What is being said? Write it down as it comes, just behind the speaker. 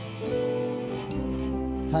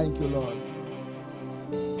Thank you, Lord.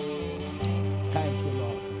 Thank you,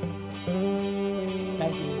 Lord.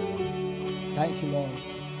 Thank you. Thank you, Lord.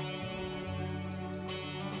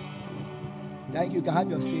 Thank you. You can have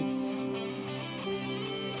your seat.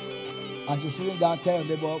 As you're sitting down, tell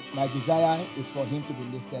your neighbor, my desire is for him to be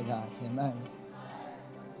lifted high. Amen.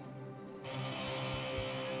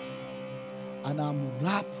 And I'm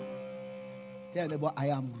wrapped. Tell your neighbor, I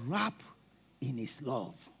am wrapped in his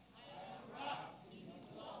love.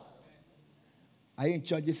 Are you in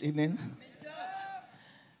church this evening?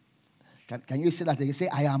 Can you say that again? Say,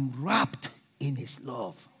 I am wrapped in his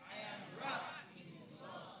love.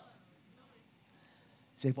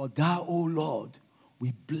 Say, for thou, O Lord,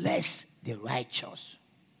 we bless the righteous.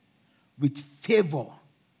 With favor,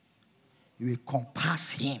 you will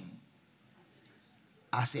compass him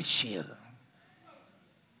as a shield.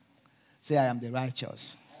 Say, I am the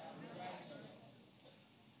righteous.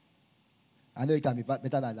 I know it can be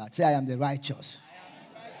better than that. Say, I am the righteous.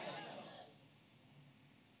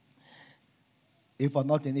 If for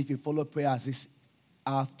nothing, if you follow prayers this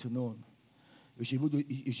afternoon, you should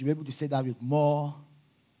be able to say that with more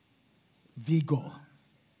vigor.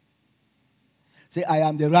 Say, I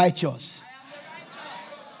am the righteous.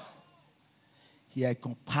 He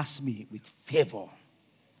encompassed me with favor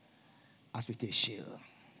as with a shield.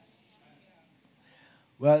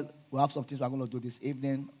 Well, we have some things we're going to do this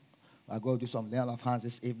evening. We're going to do some laying of hands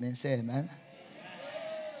this evening. Say amen.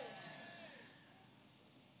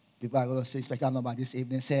 People are going to say special number this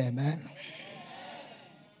evening. Say amen.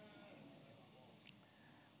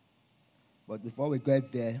 But before we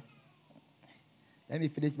get there, let me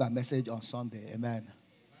finish my message on Sunday. Amen.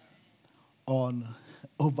 On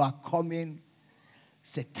overcoming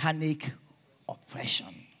satanic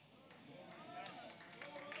oppression.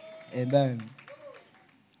 Amen.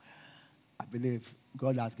 I believe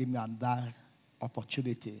God has given me another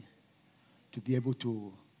opportunity to be able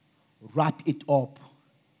to wrap it up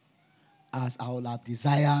as I would have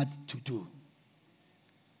desired to do.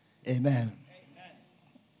 Amen. Amen.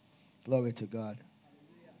 Glory to God.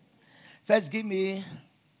 First, give me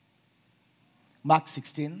Mark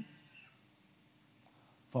 16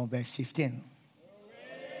 from verse 15.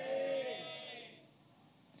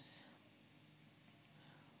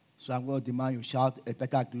 So I'm going to demand you shout a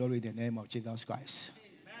better glory in the name of Jesus Christ.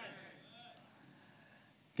 Amen.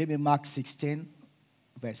 Give me Mark 16,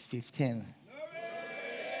 verse 15.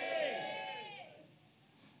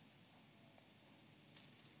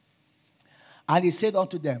 And he said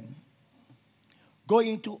unto them, go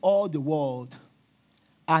into all the world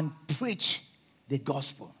and preach the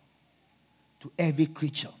gospel to every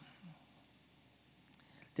creature.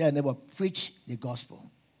 Tell your neighbor, preach the gospel.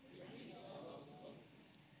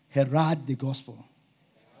 Herald the gospel.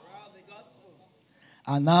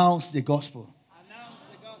 Announce the gospel.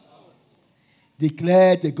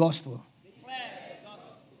 Declare the gospel.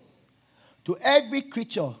 To every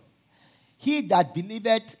creature, he that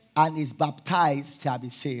believeth and is baptized shall be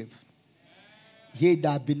saved. He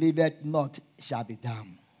that believeth not shall be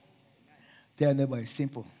damned. Tell your neighbor, it's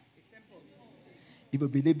simple. If you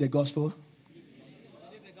believe the gospel,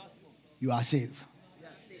 you are saved.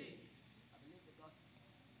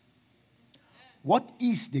 What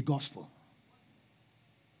is the gospel?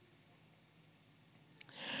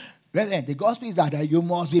 Brethren, the gospel is that you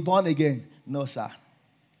must be born again. No, sir.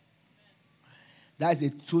 That is a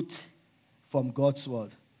truth from God's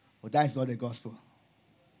word. But that is not the gospel.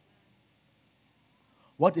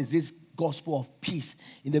 What is this gospel of peace?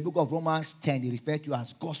 In the book of Romans 10, they refer to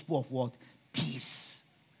as gospel of what? Peace.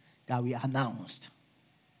 That we announced.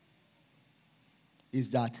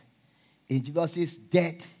 Is that in Jesus'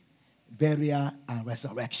 death, burial, and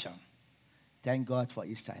resurrection. Thank God for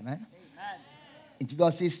Easter. Amen. Amen. In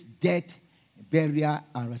Jesus' death, burial,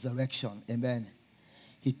 and resurrection. Amen.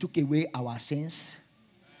 He took away our sins.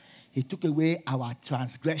 He took away our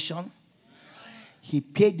transgression. He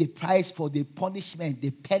paid the price for the punishment,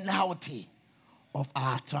 the penalty of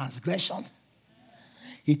our transgression.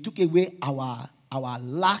 He took away our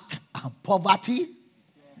lack and poverty.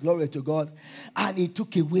 Glory to God. And he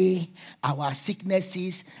took away our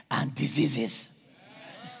sicknesses and diseases.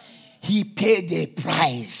 He paid the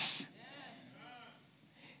price.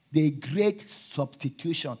 The great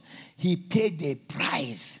substitution. He paid the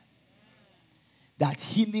price that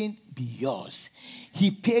healing be yours.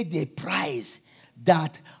 He paid the price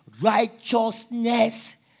that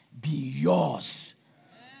righteousness be yours.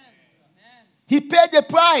 He paid the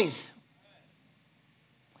price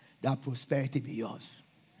that prosperity be yours.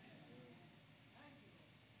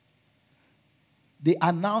 The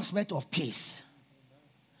announcement of peace.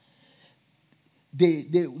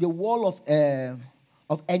 The wall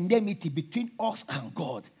of enmity between us and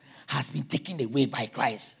God has been taken away by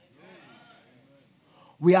Christ.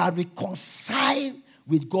 We are reconciled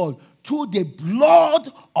with God through the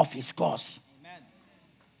blood of his cross. Amen.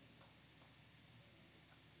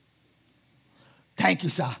 Thank you,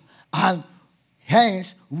 sir. And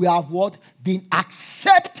hence, we have what? Been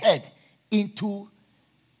accepted into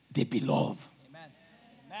the beloved. Amen.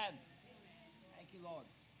 Amen. Thank you, Lord.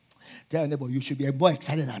 Tell your neighbor, you should be more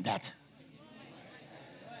excited than that.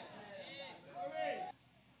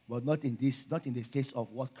 But not in the face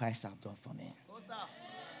of what Christ has done for me.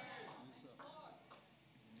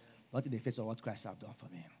 Not in the face of what Christ has done for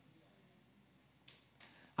me.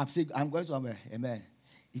 I'm going somewhere. Amen.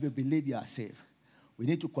 If you believe you are saved, we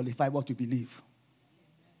need to qualify what you believe.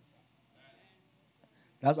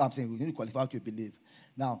 That's what I'm saying. We need to qualify what you believe.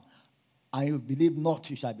 Now, and if you believe not,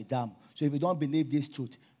 you shall be damned. So if you don't believe this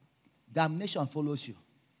truth, damnation follows you.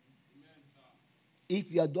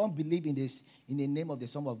 If you don't believe in this, in the name of the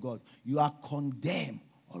Son of God, you are condemned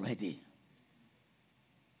already.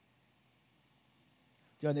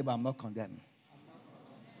 Tell your neighbor, I'm not condemned.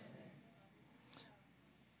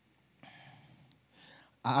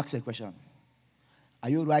 I ask a question. Are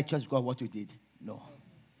you righteous because of what you did? No.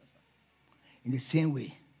 In the same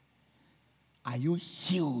way, are you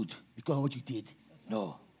healed because of what you did?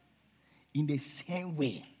 No. In the same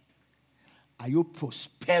way, are you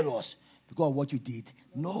prosperous because of what you did?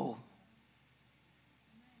 No.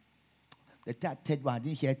 The third one, I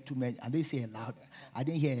didn't hear too many. I didn't hear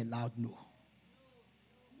a loud no.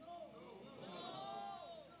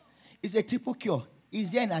 It's a triple cure. It's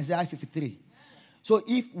there in Isaiah 53. So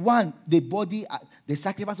if one, the body, the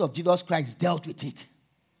sacrifice of Jesus Christ dealt with it.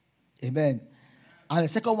 Amen. And the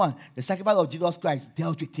second one, the sacrifice of Jesus Christ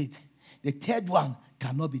dealt with it. The third one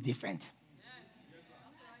cannot be different.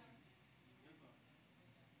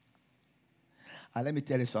 And let me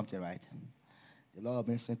tell you something, right? The Lord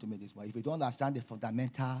has been to me this morning. If you don't understand the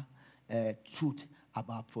fundamental truth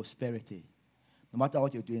about prosperity, no matter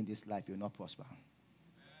what you do in this life, you'll not prosper.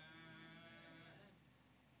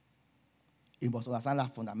 You must understand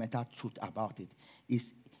that fundamental truth about it.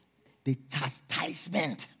 Is the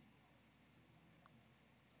chastisement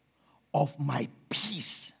of my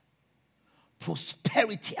peace,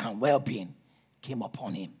 prosperity, and well-being came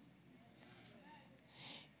upon him.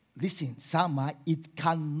 Listen, Sama, it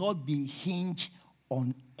cannot be hinged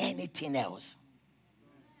on anything else.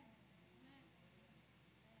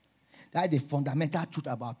 That is the fundamental truth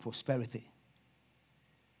about prosperity.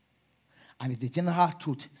 And it's the general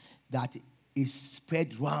truth that is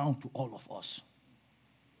spread round to all of us.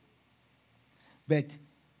 But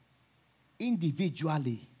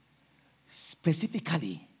individually,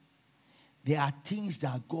 specifically, there are things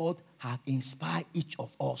that God has inspired each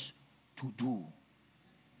of us to do.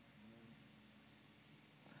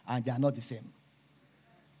 And they are not the same.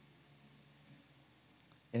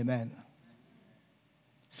 Amen.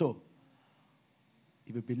 So,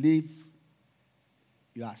 if you believe,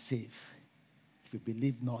 you are safe. If you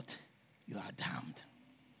believe not, you are damned.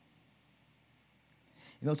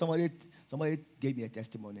 You know, somebody gave me a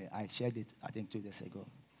testimony. I shared it, I think, 2 days ago.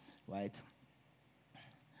 Right?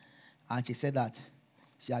 And she said that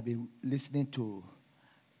she had been listening to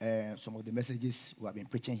some of the messages we have been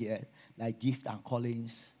preaching here, like gift and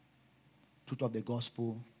callings, truth of the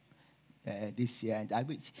gospel, this year.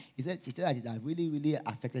 And she said that it had really, really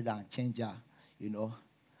affected her and changed her, you know.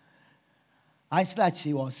 I said that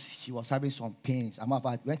she was having some pains. As a matter of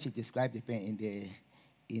fact, when she described the pain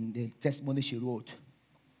in the testimony she wrote,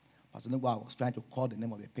 Pastor Nugwa was trying to call the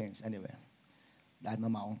name of the pains. Anyway, that's not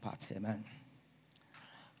my own part. Amen.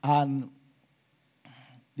 And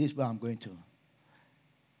this is where I'm going to.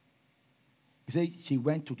 He said she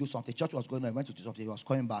went to do something. The church was going on, went to do something. He was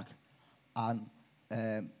coming back. And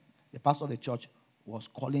the pastor of the church was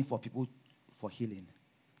calling for people for healing.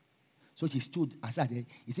 So she stood and said,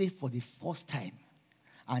 he said, for the first time.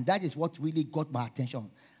 And that is what really got my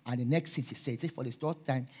attention. And the next thing she said, for the third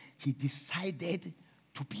time, she decided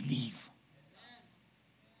to believe.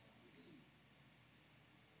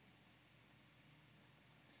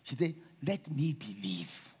 She said, let me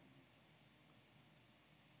believe.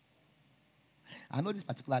 I know this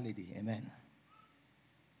particular lady, amen.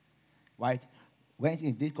 Right? When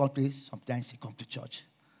in this country, sometimes she comes to church.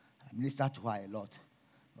 I minister to her a lot,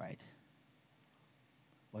 right?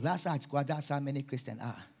 But that's how many Christians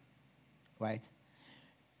are, right?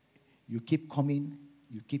 You keep coming,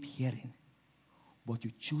 you keep hearing, but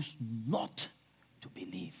you choose not to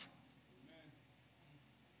believe.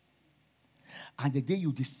 And the day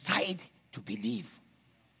you decide to believe,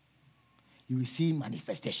 you will see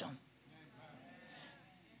manifestation.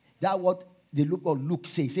 That's what the look of Luke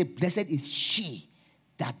says, blessed is she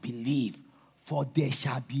that believe, for there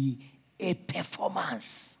shall be a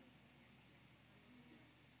performance.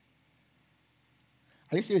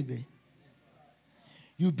 Are you serious, babe?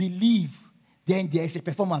 You believe, then there is a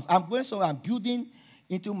performance. I'm going somewhere, I'm building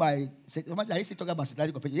into my, I used to talk about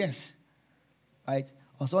satanic operation. Yes. Right?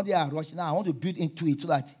 On Sunday I rush. Now I want to build into it so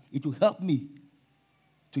that it will help me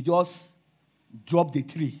to just drop the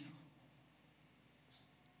tree.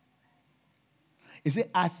 He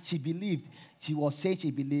said, as she believed, she was saying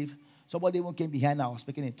she believed. Somebody even came behind her, was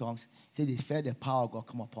speaking in tongues. Said they felt the power of God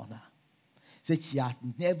come upon her. Said she has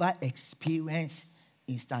never experienced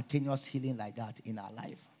instantaneous healing like that in her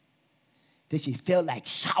life. Then she felt like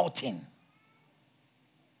shouting.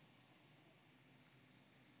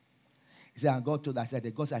 He said, and God told her,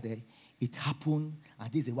 God said, it happened,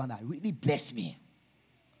 and this is the one that really blessed me.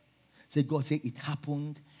 So God said, it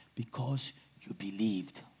happened because you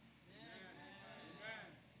believed.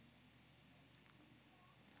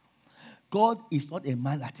 God is not a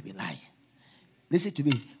man that will lie. Listen to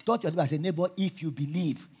me. Don't your neighbor say, neighbor, if you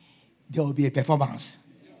believe, there will be a performance.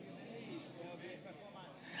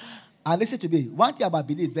 And listen to me. One thing about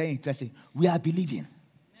belief is very interesting. We are believing.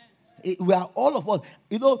 We are all of us.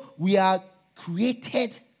 We are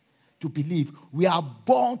created to believe. We are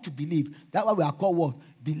born to believe. That's why we are called what?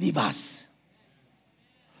 Believers.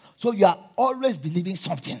 So you are always believing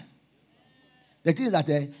something. The thing is that,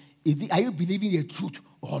 are you believing the truth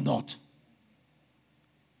or not?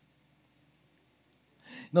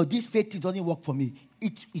 No, this faith doesn't work for me.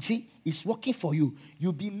 You see, it's working for you.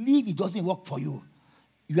 You believe it doesn't work for you.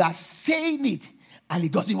 You are saying it, and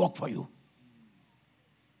it doesn't work for you.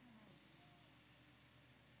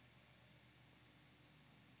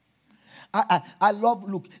 I love,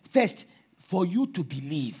 look, first, for you to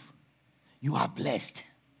believe, you are blessed.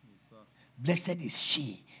 Yes, blessed is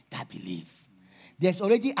she that believes. There's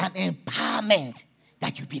already an empowerment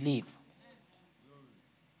that you believe.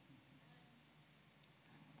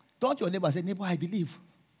 Don't your neighbor say, neighbor, I believe.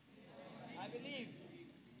 I believe.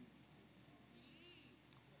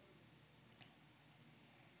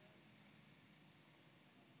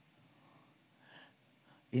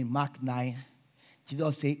 In Mark 9,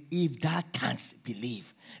 Jesus said, if thou canst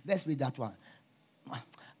believe. Let's read that one.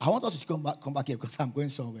 I want us to come back here because I'm going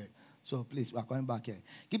somewhere. So please, we are coming back here.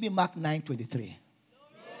 Give me Mark 9:23.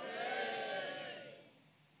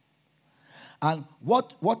 And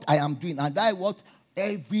what I am doing, and that is what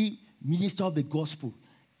every minister of the gospel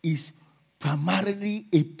is primarily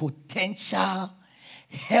a potential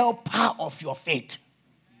helper of your faith.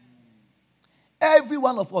 Every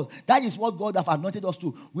one of us. That is what God has anointed us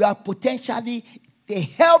to. We are potentially the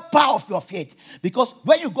helper of your faith. Because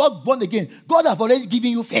when you got born again, God has already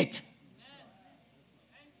given you faith.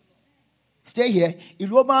 Stay here. In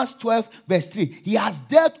Romans 12, verse 3. He has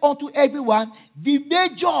dealt unto everyone the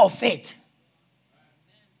measure of faith.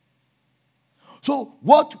 So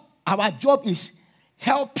what our job is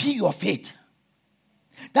helping your faith.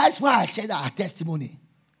 That's why I shared our testimony.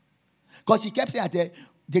 Because she kept saying that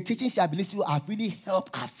the teachings she has been listening to have really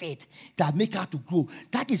helped our faith, that make her to grow.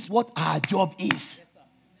 That is what our job is. Yes,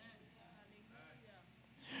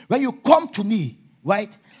 when you come to me, right,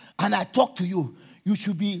 and I talk to you, you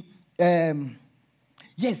should be,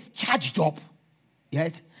 charged up,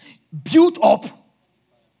 yes, built up,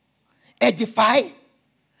 edify,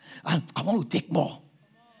 and I want to take more.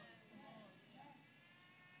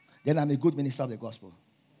 Then I'm a good minister of the gospel.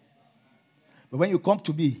 But when you come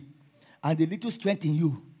to me, and the little strength in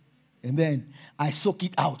you, amen, I soak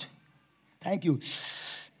it out. Thank you.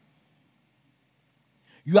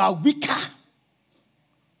 You are weaker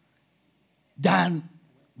than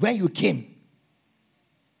when you came.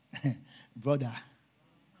 Brother,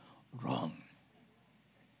 run.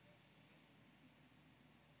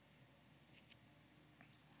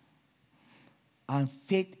 And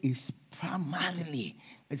faith is primarily,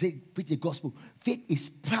 I say, preach the gospel. Faith is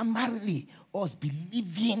primarily us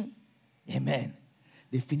believing, amen,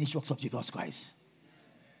 the finished works of Jesus Christ.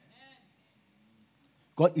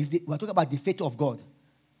 God is we're talking about the faith of God.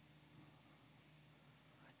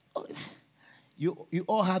 You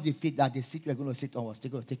all have the faith that the seat you're going to sit on was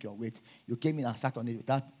going to take your weight. You came in and sat on it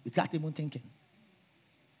without even thinking.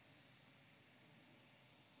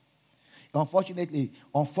 Unfortunately,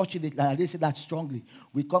 and I didn't say that strongly,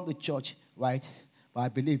 we come to church, right? But I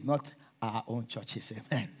believe not our own churches,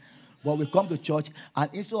 amen. But we come to church, and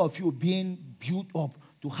instead of you being built up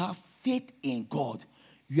to have faith in God,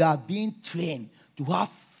 you are being trained to have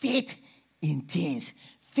faith in things,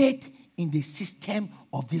 faith in the system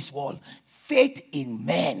of this world, faith in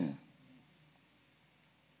men.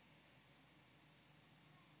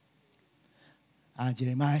 And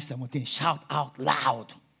Jeremiah 17, shout out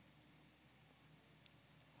loud.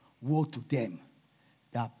 Woe to them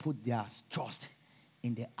that put their trust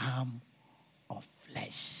in the arm of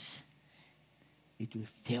flesh. It will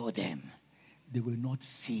fail them. They will not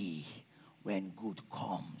see when good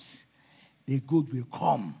comes. The good will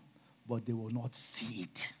come, but they will not see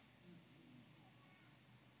it.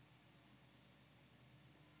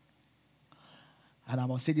 And I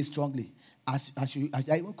must say this strongly. As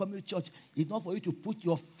I even come to church, it's not for you to put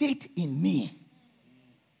your faith in me.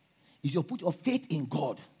 It's you put your faith in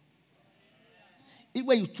God. Even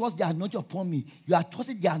when you trust the anointing upon me, you are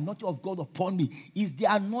trusting the anointing of God upon me. It's the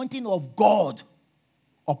anointing of God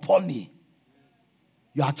upon me.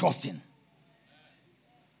 You are trusting.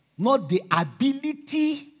 Not the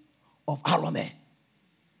ability of Arome.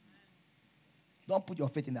 Don't put your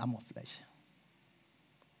faith in the arm of flesh.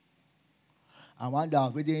 And one day I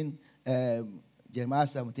was reading Jeremiah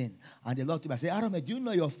 17, and the Lord told me, I said, Arome, do you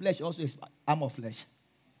know your flesh also is arm of flesh?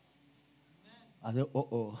 I said,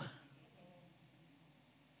 uh-oh.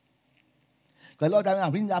 Because a lot of times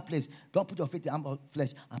I'm reading that place, don't put your faith in the arm of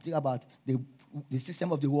flesh. I'm thinking about the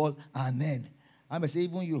system of the world and men. I may say,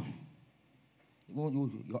 even you,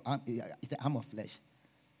 your arm, it's the arm of flesh.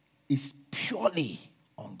 It's purely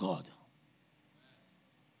on God.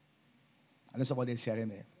 I know somebody is hearing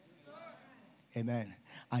me. Amen.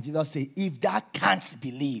 And Jesus said, if thou canst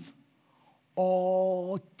believe,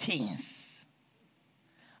 all things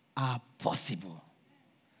are possible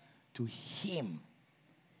to him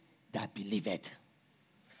that believeth.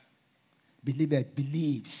 Believeth,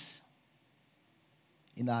 believes.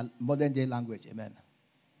 In our modern day language, amen.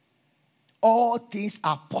 All things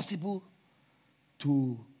are possible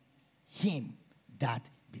to him that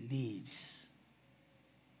believes.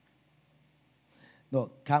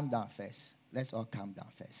 No, calm down first. Let's all calm down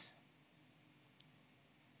first.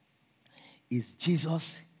 Is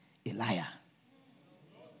Jesus a liar?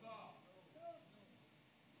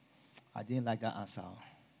 I didn't like that answer.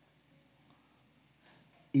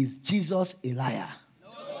 Is Jesus a liar? No,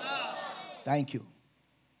 sir. Thank you.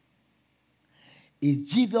 Is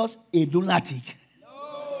Jesus a lunatic?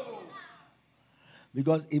 No.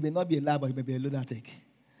 Because he may not be a liar, but he may be a lunatic.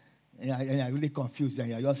 And you're really confused and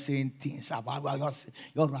you're just saying things about,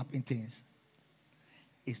 you're rapping things.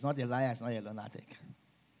 It's not a liar, it's not a lunatic.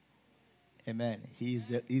 Amen. He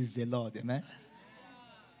is the Lord. Amen.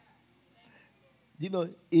 You know,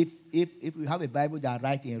 if we have a Bible that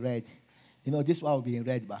writes in red, you know, this one will be in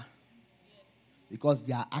red, but because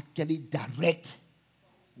they are actually direct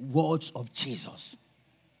words of Jesus.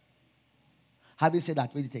 Having said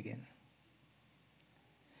that, read it again.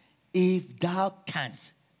 If thou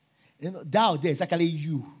canst, you know, thou there is actually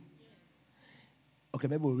you. Okay,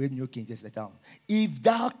 maybe we'll read New King James later on. If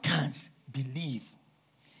thou canst believe,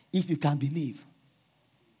 if you can believe,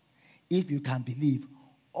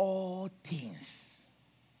 all things,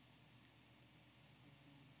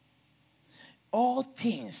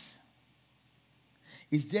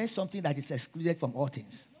 is there something that is excluded from all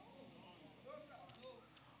things?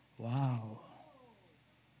 Wow.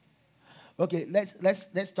 Okay,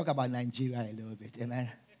 let's talk about Nigeria a little bit. Amen.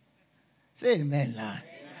 Say amen, Lord. Amen.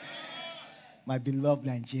 My beloved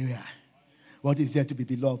Nigeria. What is there to be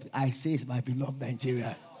beloved? I say it's my beloved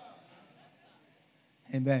Nigeria.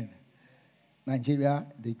 Amen. Nigeria,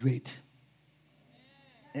 the great.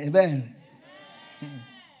 Amen.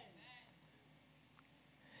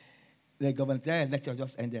 The gubernatorial election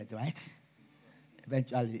just ended, right?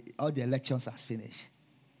 Eventually, all the elections has finished.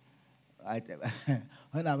 Right?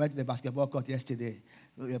 When I went to the basketball court yesterday,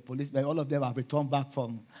 the policemen, all of them have returned back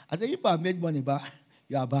from. I said, you have made money back.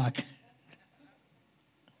 You are back.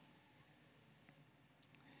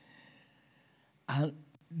 And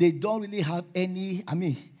they don't really have any,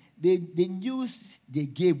 the news they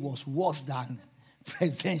gave was worse than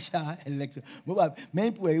presidential election.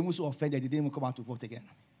 Many people were even so offended they didn't even come out to vote again.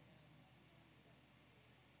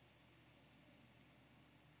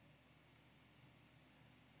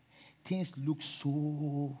 Things look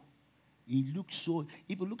so,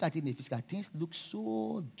 if you look at it in the physical, things look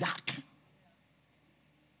so dark.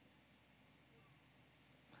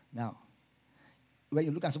 Now, when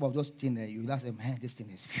you look at some of those things, you ask them, man, this thing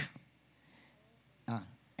is,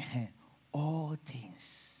 all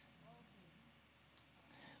things.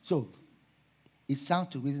 So, it sounds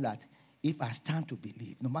to reason that if I stand to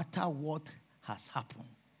believe, no matter what has happened,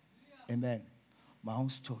 amen, my own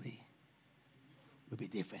story will be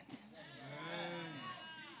different.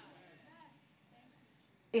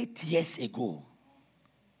 8 years ago,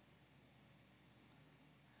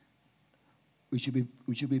 we should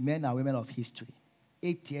be men and women of history.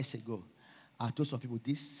 8 years ago, I told some people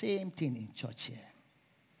this same thing in church here.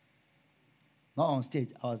 Not on stage,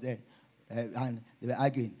 I was there. And they were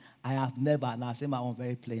arguing. I have never, and I say my own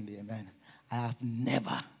very plainly, amen. I have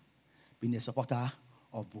never been a supporter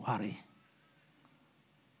of Buhari.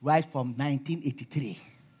 Right from 1983.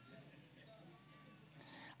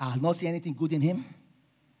 I have not seen anything good in him.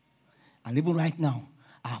 And even right now,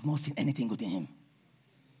 I have not seen anything good in him.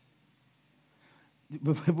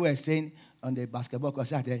 People were saying on the basketball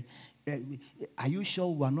court, are you sure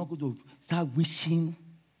we are not going to start wishing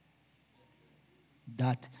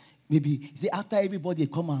that maybe after everybody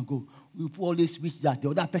come and go, we always wish that the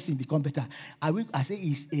other person become better. I say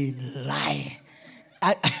it's a lie.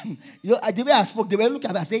 The way I spoke, the way I look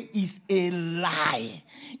at it, I say it's a lie.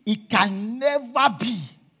 It can never be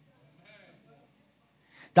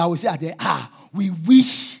that we say we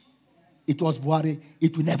wish it was Buhari.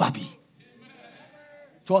 It will never be.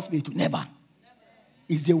 Trust me, it will never.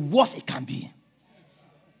 It's the worst it can be.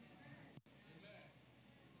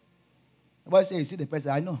 The boy says, you see the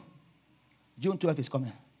president, I know. June 12th is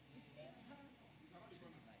coming.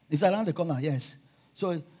 It's around the corner, yes.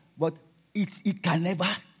 So, but it can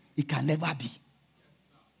never be.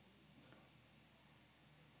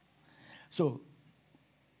 So,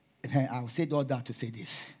 I'll say all that to say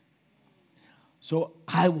this. So,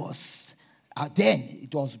 then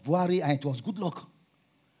it was Buhari and it was good luck.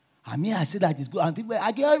 I mean, I said that it's good. And people were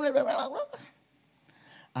arguing.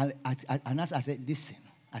 And I said,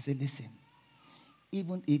 listen.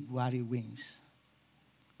 Even if Buhari wins,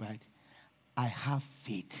 right, I have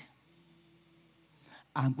faith.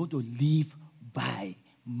 I'm going to live by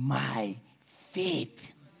my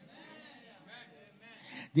faith.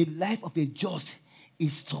 The life of a just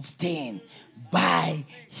is sustained by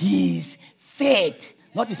his faith,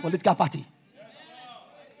 not his political party.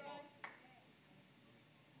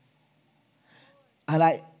 And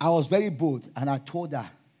I was very bold, and I told her, I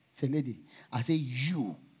said, lady, I said,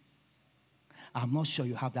 I'm not sure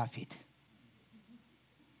you have that faith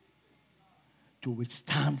to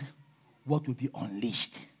withstand what will be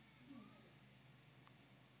unleashed.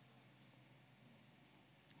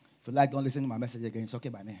 If you like, don't listen to my message again. It's okay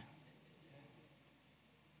by me.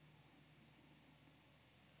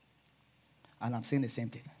 And I'm saying the same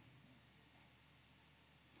thing.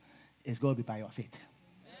 It's going to be by your faith.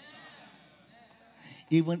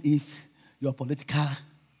 Even if your political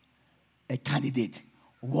candidate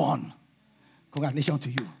won, congratulations to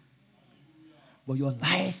you. But your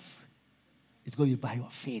life is going to be by your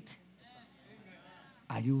faith.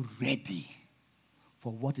 Are you ready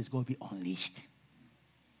for what is going to be unleashed?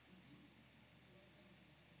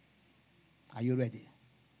 Are you ready?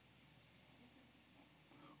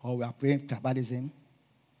 Or we are praying tribalism,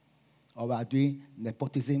 or we are doing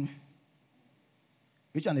nepotism.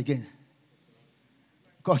 Which one again?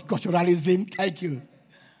 Culturalism, thank you.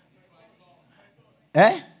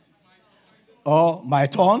 Or my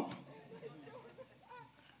turn?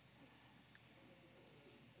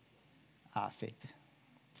 Faith.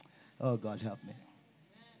 Oh, God, help me.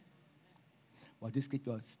 But this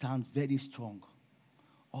scripture stands very strong.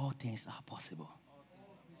 All things are possible.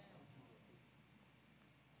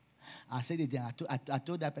 I said it then. I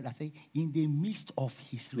told that person, I said, in the midst of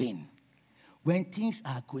his reign, when things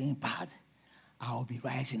are going bad, I will be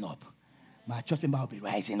rising up. My church member will be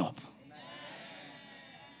rising up.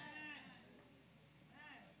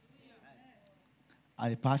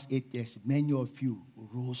 And the past 8 years, many of you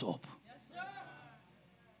rose up.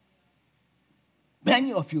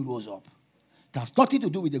 Many of you rose up. It has nothing to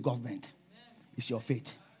do with the government. It's your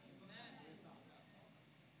faith.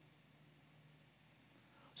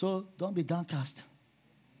 So don't be downcast.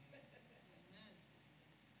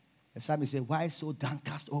 The psalmist said, why so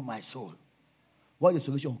downcast, O my soul? What is the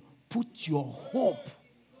solution? Put your hope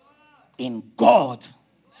in God.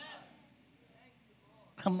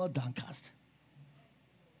 I'm not downcast.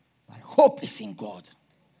 My hope is in God.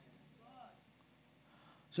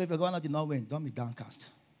 So if you're going out in Norway, don't be downcast.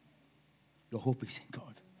 Your hope is in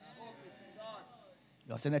God.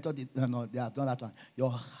 Your senator, they have done that one.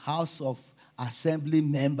 Your House of Assembly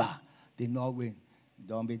member did not win.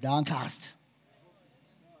 Don't be downcast.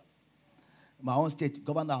 My own state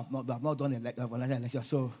governor have not done an election,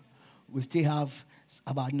 so we still have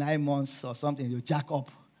about 9 months or something to jack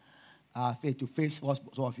up our faith to face what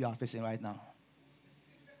some of you are facing right now.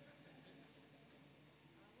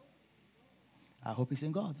 I hope it's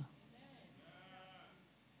in God.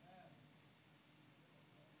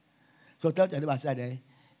 So tell your neighbor, say,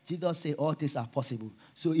 Jesus said all things are possible.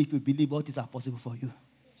 So if you believe, all things are possible for you.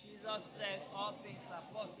 Jesus said all things are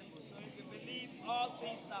possible. So if you believe, all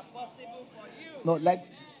things are possible for you. No,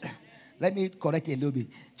 Let me correct it a little bit.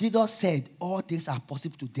 Jesus said, all things are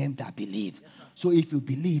possible to them that believe. So if you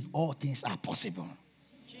believe, all things are possible.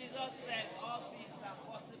 Jesus said all things are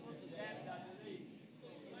possible to them that believe. So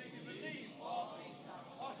if you believe, all things are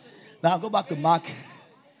possible. Now go back to Mark.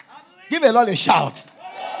 Give a Lord a shout.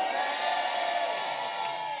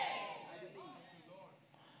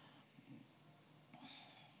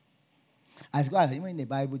 As God, even in the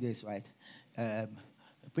Bible days, right?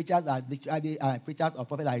 Preachers are literally preachers or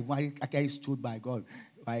prophets are actually stood by God,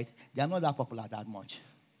 right? They are not that popular that much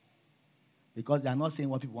because they are not saying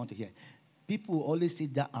what people want to hear. People always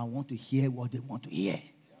sit down and want to hear what they want to hear.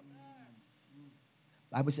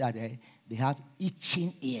 Bible says that they have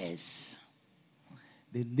itching ears.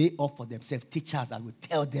 They lay off for themselves teachers that will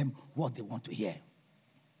tell them what they want to hear.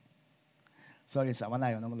 Sorry,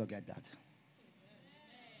 Savannah, you're not going to get that.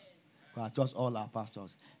 Because I trust all our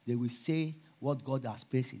pastors. They will say what God has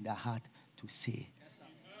placed in their heart to say.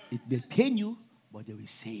 It may pain you, but they will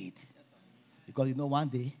say it. Because you know, one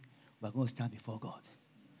day, we're going to stand before God.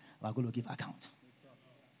 We're going to give account.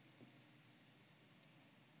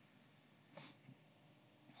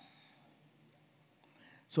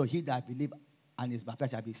 So he that believe and is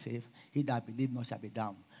baptized shall be saved. He that believe not shall be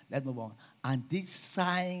damned. Let's move on. And these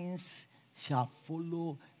signs shall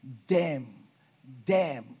follow them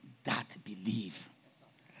that believe.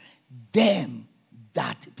 Them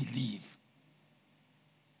that believe.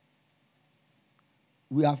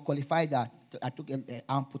 We have qualified that. I took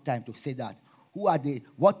ample time to say that. Who are they?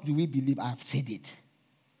 What do we believe? I have said it.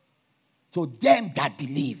 So them that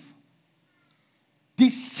believe,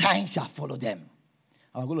 these signs shall follow them.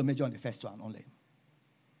 I'm going to major on the first one only.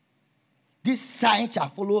 These signs shall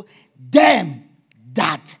follow them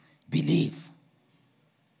that believe.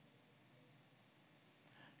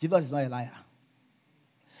 Jesus is not a liar.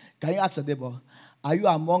 Can you ask your neighbor, are you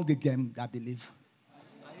among the them that believe?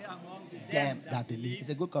 Are you among the Them that believe. It's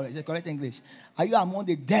a good correct. It's a correct English. Are you among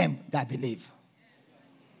the them that believe?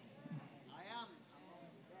 I am.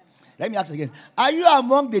 Let me ask again. Are you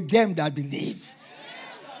among the them that believe?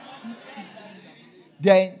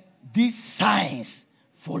 Then these signs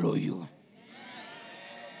follow you.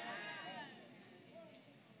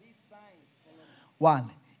 One,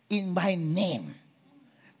 in my name,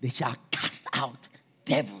 they shall cast out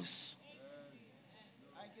devils.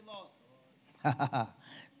 Thank you, Lord.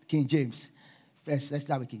 King James. First, let's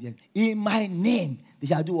start with King James. In my name, they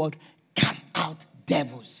shall do what? Cast out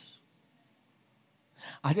devils.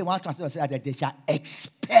 I think one translation said that they shall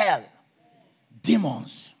expel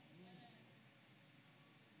demons.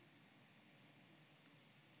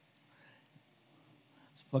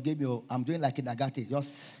 Forgive me, I'm doing like kindergarten.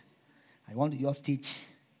 I want to just teach.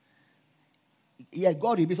 Yeah,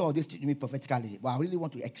 God reveals all this to me prophetically, but I really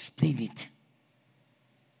want to explain it.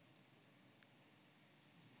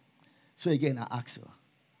 So again, I ask you.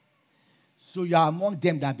 So you are among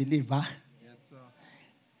them that believe, huh? Yes, sir.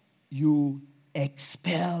 You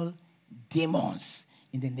expel demons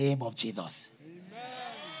in the name of Jesus.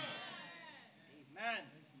 Amen.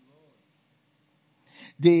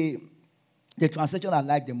 Amen. The translation I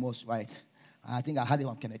like the most, right? I think I had it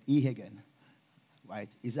from Kenneth E. Hagin, right?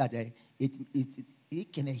 Is that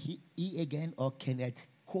Kenneth E. Hagin or Kenneth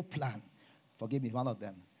Copeland? Forgive me, one of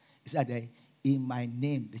them. Is that in my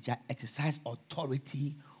name they shall exercise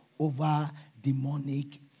authority over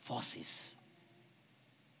demonic forces.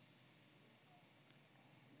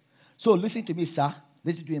 So listen to me, sir.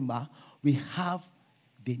 Listen to me, ma. We have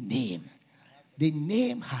the name. The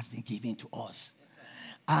name has been given to us.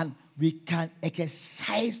 And we can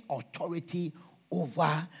exercise authority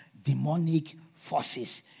over demonic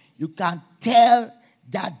forces. You can tell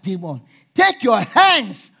that demon, take your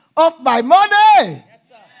hands off my money. Yes,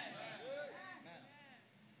 sir.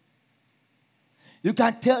 You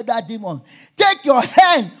can tell that demon, take your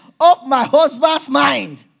hand off my husband's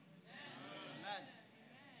mind.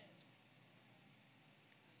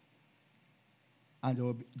 And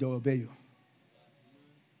they will obey you.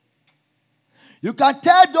 You can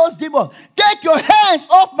tell those demons, take your hands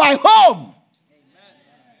off my home.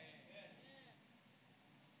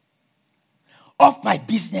 Off my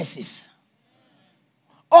businesses.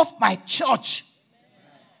 Off my church.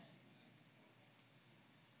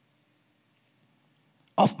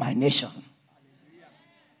 Off my nation.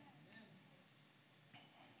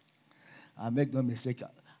 I make no mistake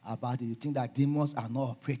about it. You think that demons are not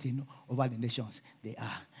operating over the nations. They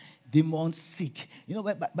are. Demons seek. You know,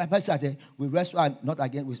 Bible says we wrestle not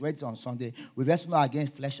against, we read it on Sunday, we wrestle not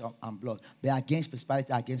against flesh and blood, but against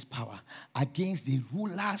principality, against power, against the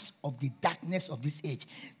rulers of the darkness of this age.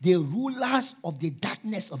 The rulers of the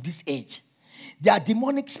darkness of this age. They are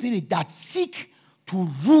demonic spirits that seek to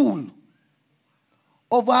rule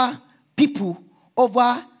over people,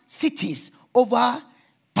 over cities, over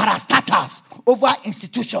parastatals, over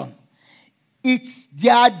institutions. It's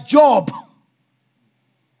their job.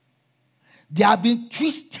 They have been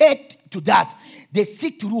twisted to that. They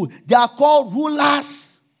seek to rule. They are called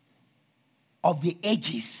rulers of the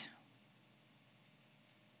ages.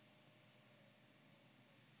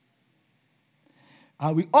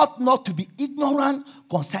 And we ought not to be ignorant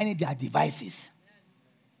concerning their devices.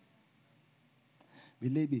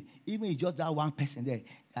 Believe me, even if just that one person there,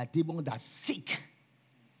 there are demons that seek,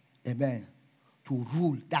 amen, to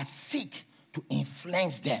rule, that seek to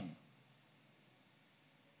influence them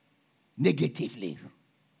negatively.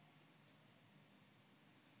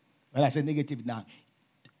 When I say negative now,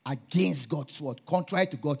 against God's word, contrary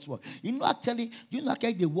to God's word. You know actually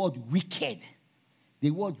the word wicked? The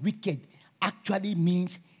word wicked actually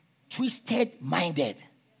means twisted-minded.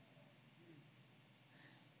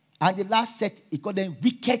 And the last set, he called them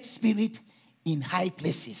wicked spirit in high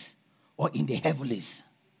places or in the heavens.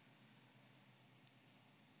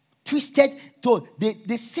 Twisted, so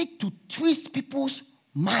they seek to twist people's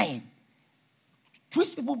mind.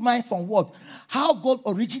 Twist people's mind from what? How God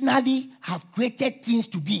originally have created things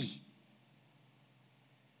to be.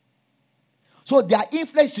 So their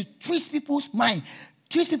influence to twist people's mind,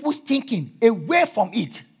 twist people's thinking away from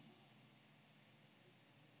it.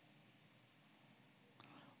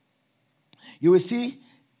 You will see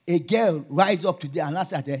a girl rise up today and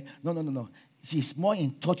answer that, no. She's more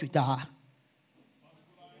in touch with her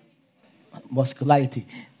muscularity.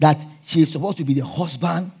 That she is supposed to be the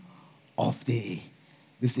husband of this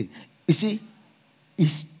thing. You see,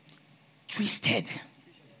 it's twisted.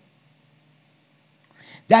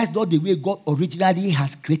 That's not the way God originally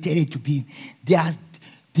has created it to be. There are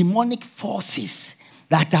demonic forces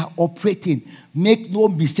that are operating. Make no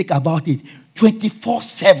mistake about it.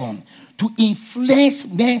 24/7 to influence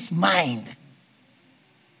men's mind.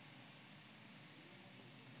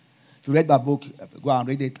 If you read my book, go and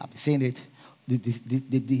read it. I've seen it.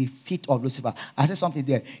 The feet of Lucifer. I said something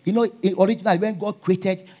there. You know, originally when God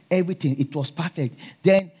created everything, it was perfect.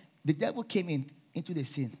 Then the devil came into the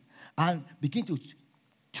scene and began to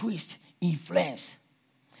twist, influence.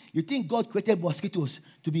 You think God created mosquitoes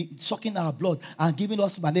to be sucking our blood and giving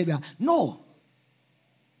us malaria? No.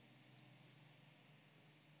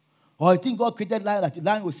 Or you think God created lion that the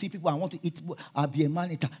lion will see people and want to eat and be a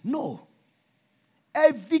man-eater? No.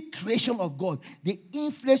 Every creation of God, the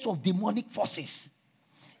influence of demonic forces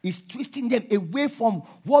is twisting them away from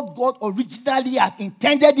what God originally had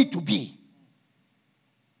intended it to be.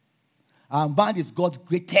 And man is God's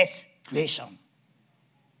greatest creation.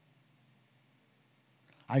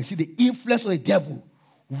 And you see the influence of the devil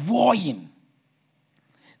warring.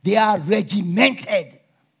 They are regimented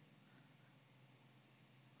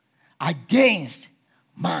against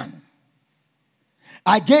man.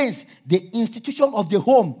 Against the institution of the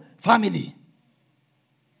home, family.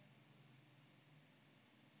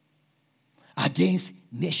 Against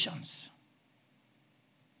nations.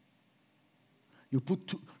 You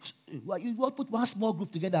put one small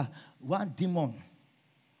group together, one demon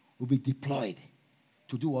will be deployed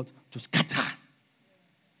to do what? To scatter.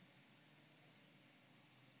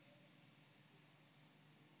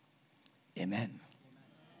 Amen.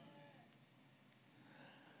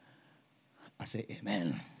 I say amen.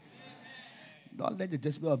 Amen. Don't let the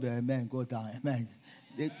decibel of the amen go down. Amen.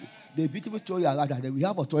 The beautiful story I like that we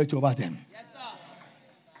have authority over them. Yes, sir.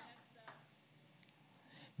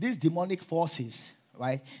 These demonic forces,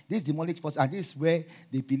 right? These demonic forces, and this is where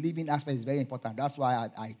the believing aspect is very important. That's why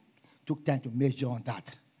I took time to measure on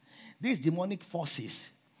that. These demonic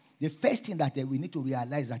forces, the first thing that we need to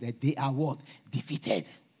realize that they are what? Defeated.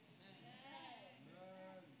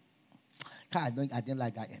 I didn't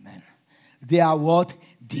like that, amen. They are what?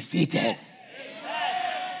 Defeated. Amen.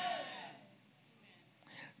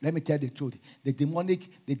 Let me tell the truth. The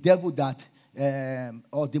devil that,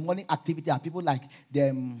 or demonic activity are people like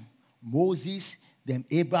them Moses, them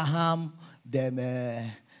Abraham, them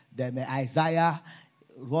Isaiah,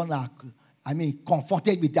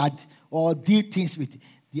 confronted with that, or did things with.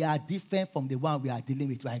 They are different from the one we are dealing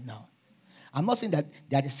with right now. I'm not saying that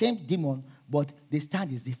they are the same demon, but the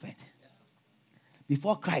stand is different.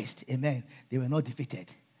 Before Christ, amen, they were not defeated.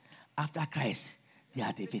 After Christ, they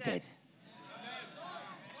are defeated.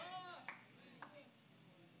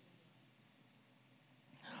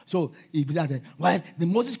 So, if that, well, the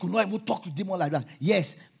Moses could not even talk to demons like that.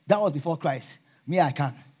 Yes, that was before Christ. Me, I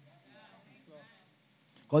can.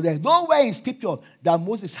 Because there's nowhere in Scripture that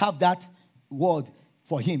Moses have that word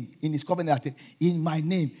for him in his covenant. In my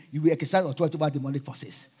name, you will exercise authority over demonic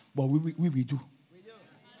forces. But we do.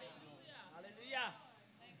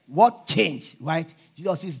 what changed, right?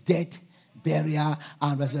 Jesus' death, burial,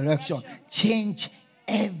 and resurrection changed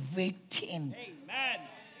everything. Amen.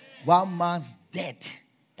 One man's death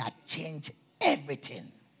that changed everything.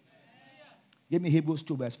 Give me Hebrews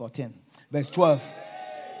 2, verse 14. Verse 12.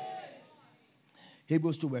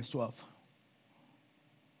 Hebrews 2, verse 12.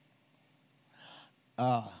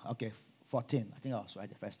 Okay, 14. I think I was right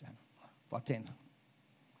the first time. 14.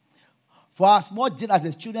 For as much then as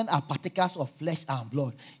the children are partakers of flesh and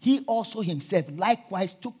blood, he also himself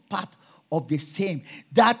likewise took part of the same,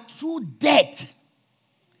 that through death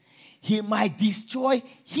he might destroy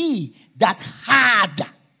he that had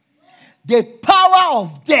the power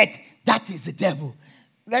of death, that is the devil.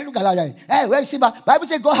 Let's look at that. Hey, where you see, Bible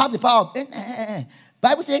says God have the power of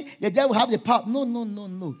Bible says the devil have the power.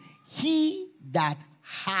 No. He that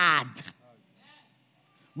had.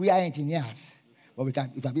 We are engineers. But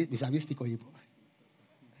we shall speak Oyibo.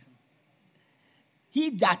 He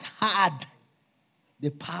that had the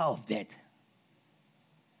power of death,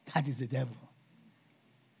 that is the devil.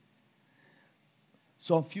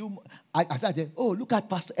 So I started, look at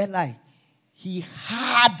Pastor Eli. He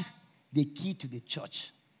had the key to the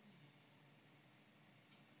church.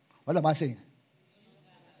 What am I saying?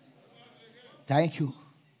 Thank you.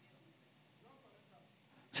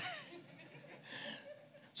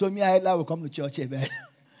 So me and Ella will come to church, amen.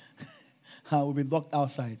 And we'll be locked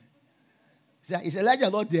outside. Is Elijah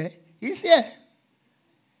not there? He's here.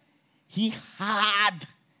 He had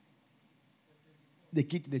the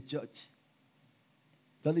key to the church.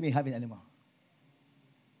 Don't let me have it anymore.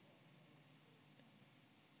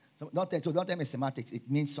 So don't tell me semantics. It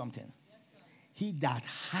means something. Yes, he that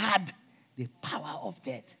had the power of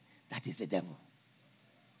death, that is the devil.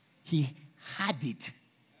 He had it.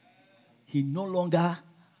 He no longer.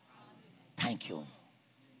 Thank you.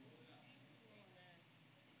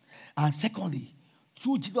 And secondly,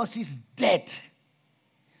 through Jesus' death,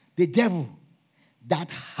 the devil that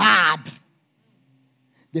had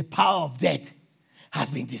the power of death has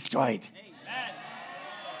been destroyed.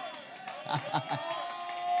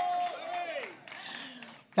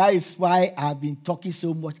 That is why I've been talking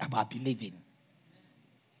so much about believing.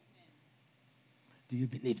 Do you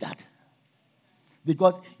believe that?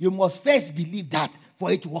 Because you must first believe that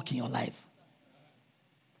for it to work in your life.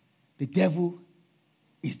 The devil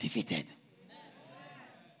is defeated.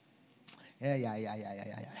 Yeah.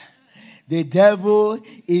 The devil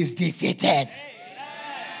is defeated.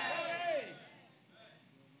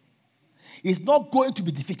 He's not going to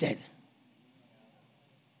be defeated.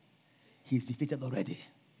 He's defeated already.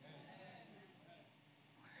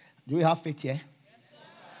 Do we have faith here?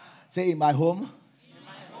 Say, in my home.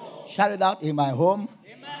 Shout it out, in my home.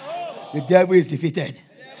 The devil is defeated.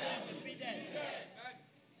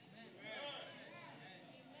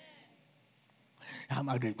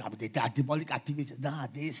 The demonic activity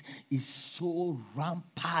nowadays is so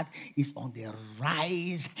rampant. It's on the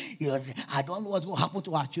rise. I don't know what's going to happen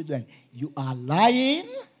to our children. You are lying.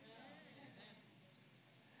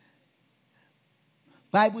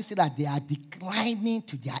 Bible says that they are declining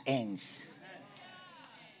to their ends.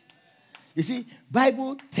 You see,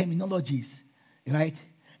 Bible terminologies, right,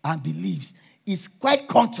 and beliefs is quite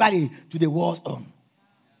contrary to the world's own.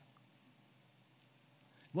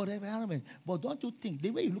 But don't you think, the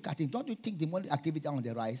way you look at it, don't you think demonic activity on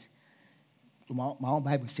the rise? My own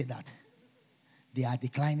Bible said that they are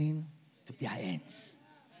declining to their ends.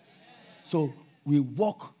 So we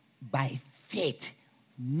walk by faith,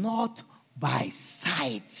 not by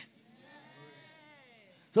sight.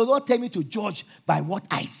 So don't tell me to judge by what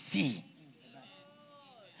I see.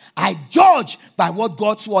 I judge by what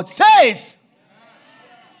God's word says.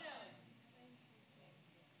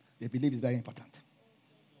 The belief is very important.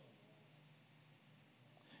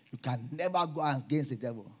 You can never go against the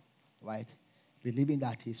devil, right? Believing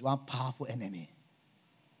that he's one powerful enemy,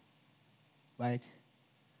 right?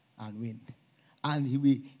 And win. And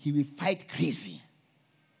he will fight crazy.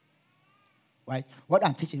 Right? What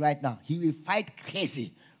I'm teaching right now, he will fight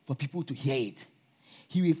crazy for people to hear it.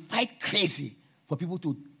 He will fight crazy for people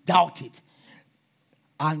to doubt it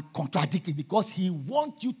and contradict it, because he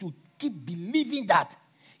wants you to keep believing that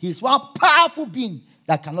he's one powerful being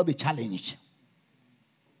that cannot be challenged.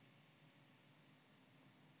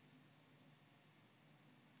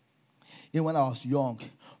 Even when I was young,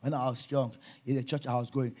 in the church I was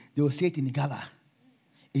going, they would say it in the gala.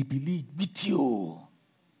 A belief with you.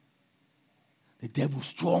 The devil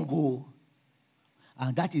strong.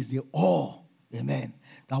 And that is the awe, amen,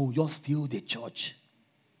 that will just fill the church.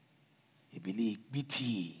 A belief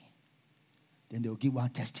BT. Then they will give one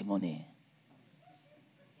testimony.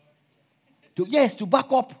 To back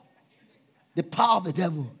up the power of the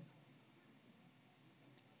devil.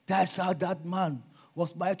 That's how that man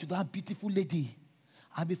was married to that beautiful lady.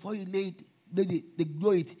 And before he they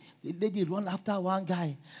blow it, the lady run after one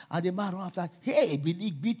guy. And the man run after, hey,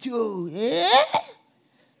 Billy, beat you. Eh?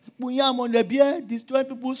 Bunyam on the beer, destroy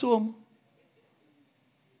people's home.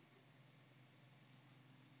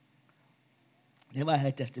 Never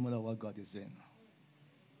heard testimony of what God is doing.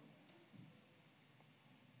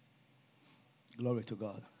 Glory to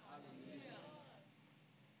God.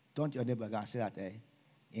 Don't your neighbor go say that,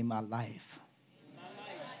 in my life,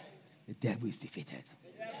 the devil is defeated.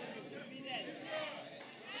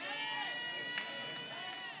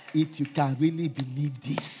 If you can really believe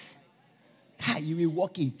this, you will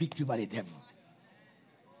walk in victory over the devil.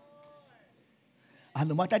 And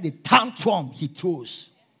no matter the tantrum he throws,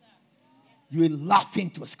 you will laugh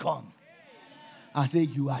into scorn and say,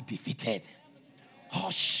 you are defeated.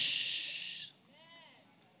 Hush.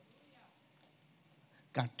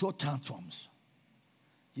 Can throw tantrums.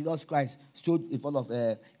 Jesus Christ stood in front of,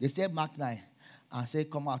 they said Mark 9, and say,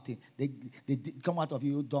 come out. They come out of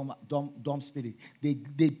you, dumb spirit. The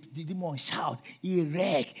demon shout, he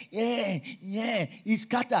wreck, he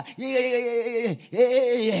scatter, yeah.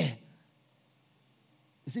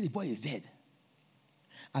 You see, the boy is dead.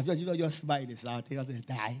 And just smile this out. He doesn't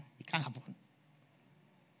die. It can't happen.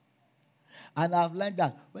 And I've learned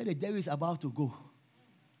that when the devil is about to go,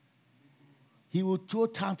 he will throw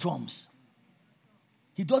tantrums.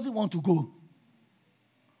 He doesn't want to go.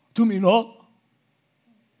 To me, no.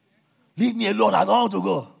 Leave me alone. I don't want to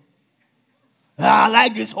go. I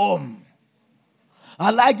like this home.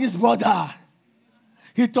 I like this brother.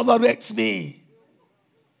 He tolerates me.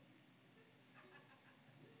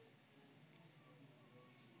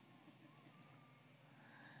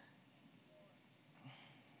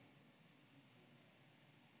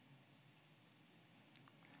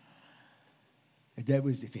 The devil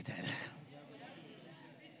is defeated.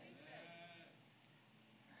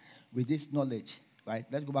 With this knowledge, right?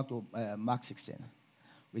 Let's go back to Mark 16.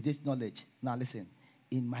 With this knowledge, now listen,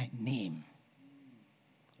 in my name.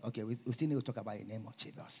 Okay, we still need to talk about the name of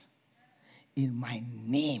Jesus. In my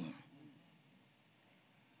name,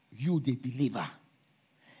 you, the believer,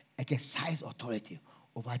 exercise authority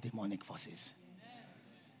over demonic forces.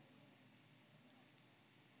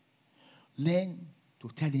 Learn to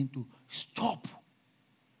tell him to stop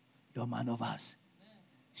your maneuvers.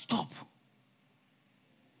 Stop.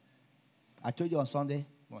 I told you on Sunday,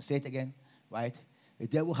 I'm going to say it again, right? The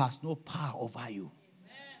devil has no power over you.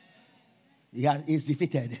 He's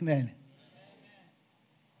defeated. Amen.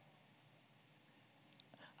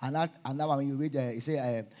 And now when you read, it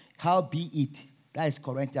says, how be it, that is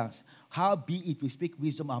Corinthians, how be it we speak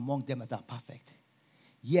wisdom among them that are perfect,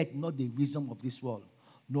 yet not the wisdom of this world,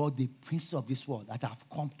 nor the princes of this world that have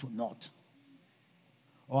come to naught,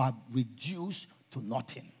 or are reduced to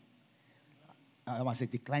nothing. I must say,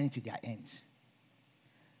 declining to their ends.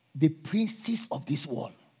 The princes of this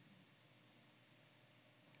world.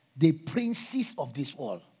 The princes of this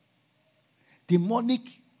world. Demonic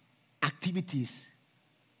activities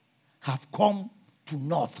have come to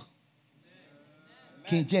naught.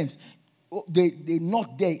 Amen. King James. The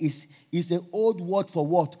naught there is an old word for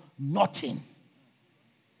what? Nothing.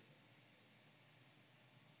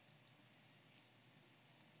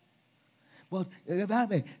 But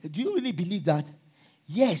do you really believe that?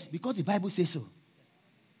 Yes, because the Bible says so.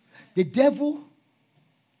 The devil,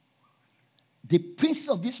 the princes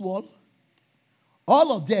of this world,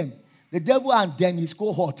 all of them, the devil and them, his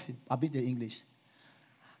cohort, a bit the English,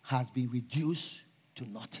 has been reduced to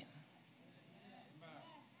nothing.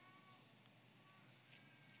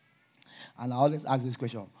 And I always ask this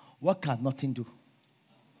question, what can nothing do?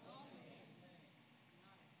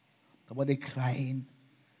 Somebody crying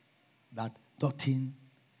that nothing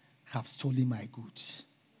have stolen my goods.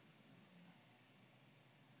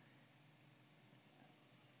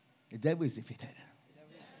 The devil is defeated.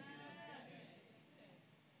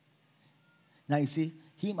 Now you see,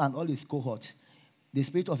 him and all his cohorts, the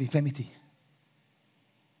spirit of infirmity.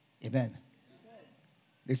 Amen.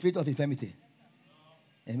 The spirit of infirmity.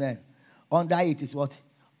 Amen. Under it is what?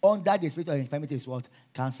 Under the spirit of infirmity is what?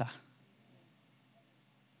 Cancer.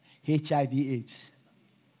 HIV, AIDS.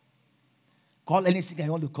 Call anything I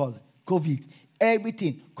want to call. COVID.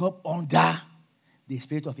 Everything come under the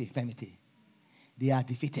spirit of infirmity. They are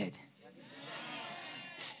defeated.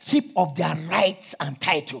 Stripped of their rights and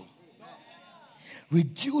title.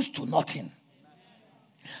 Reduced to nothing.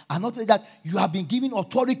 And not only that, you have been given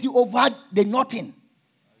authority over the nothing.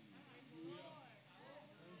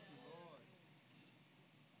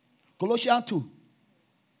 Colossians 2.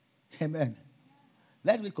 Amen.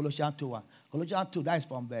 Let's read Colossians 2:1. Colossians 2, that is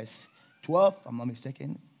from verse 12, if I'm not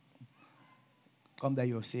mistaken. Come there,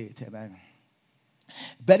 you'll say it. Amen.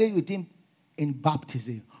 Buried with him in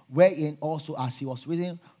baptism, wherein also as he was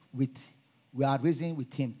risen we are risen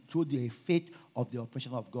with him through the faith of the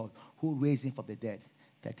operation of God, who raised him from the dead.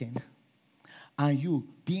 13. And you,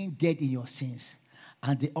 being dead in your sins,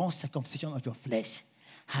 and the uncircumcision of your flesh,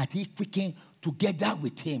 had he quickened together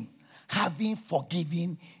with him, having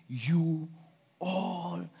forgiven you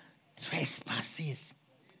all trespasses.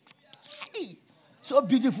 So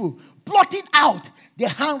beautiful. Blotting out the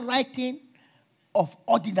handwriting of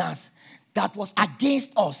ordinance that was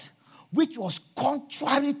against us, which was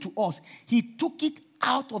contrary to us. He took it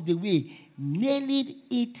out of the way, nailing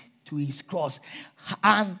it to his cross,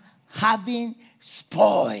 and having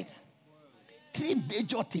spoiled. Three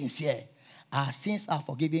major things here. Our sins are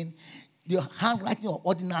forgiven. The handwriting of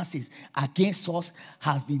ordinances against us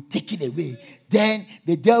has been taken away. Then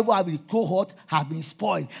the devil and the cohort have been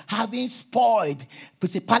spoiled. Having spoiled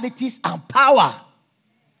principalities and power,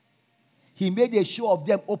 he made a show of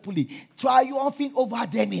them openly, triumphing over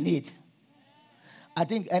them in it. I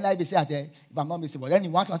think NIV said, if I'm not mistaken, then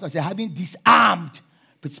in 1 say, having disarmed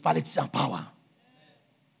principalities and power.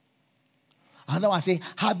 Another one say,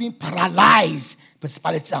 having paralyzed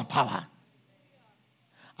principalities and power.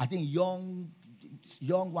 I think young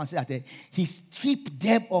one said that he stripped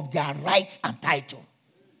them of their rights and title.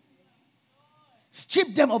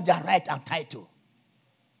 Stripped them of their right and title.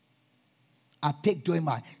 I picked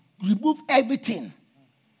Doima. Remove everything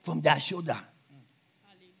from their shoulder.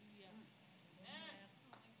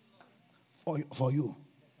 For you.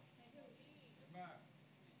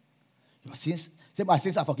 Your sins. Say, my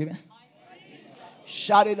sins are forgiven.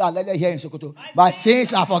 Shout it out. Let them hear in Sokoto. My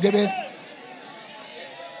sins are forgiven.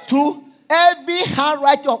 2, every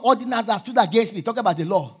handwriting of ordinance that stood against me, talking about the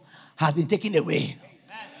law, has been taken away.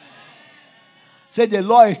 Say, the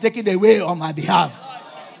law is taken away on my behalf.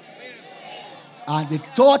 And the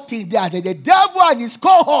third thing there, that the devil and his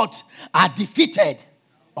cohorts are defeated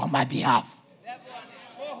on my behalf.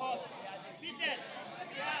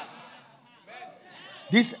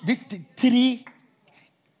 This the 3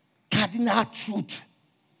 cardinal truths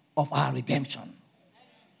of our redemption.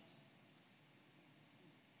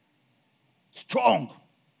 Strong.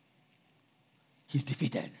 He's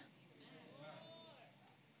defeated.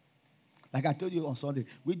 Like I told you on Sunday,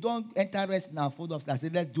 we don't enter rest in our fold of say,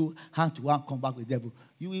 let's do hand to hand combat with the devil.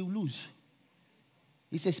 You will lose.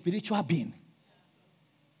 It's a spiritual being.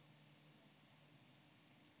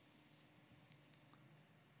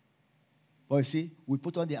 But you see, we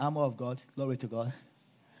put on the armor of God. Glory to God.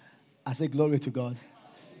 I say glory to God.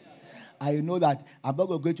 I know that I'm not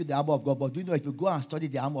going to go into the armor of God, but do you know if you go and study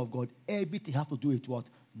the armor of God, everything has to do with what?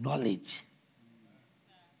 Knowledge.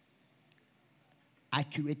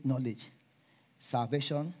 Accurate knowledge.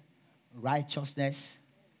 Salvation, righteousness,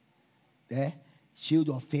 shield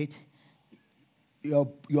of faith,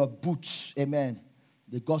 your boots, amen,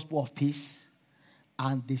 the gospel of peace,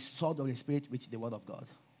 and the sword of the Spirit, which is the word of God.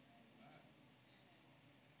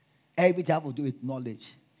 Everything has to do with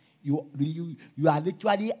knowledge. You are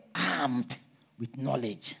literally armed with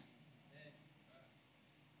knowledge.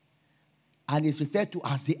 And it's referred to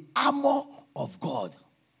as the armor of God.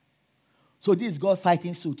 So this is God's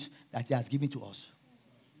fighting suit that he has given to us.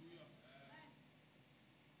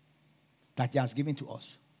 That he has given to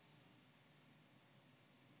us.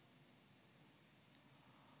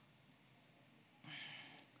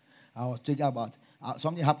 I was thinking about,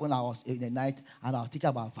 something happened, I was in the night, and I was thinking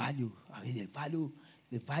about value. I mean,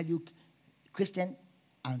 the value Christian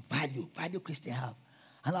and value Christian have.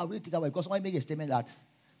 And I really think about it, because somebody made a statement that,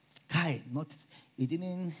 it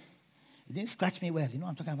didn't scratch me well. You know what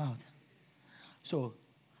I'm talking about? So,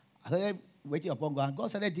 I started waiting upon God, and God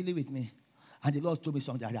started dealing with me. And the Lord told me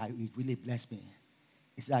something that it really blessed me.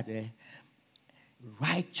 He said,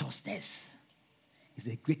 righteousness is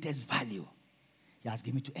the greatest value he has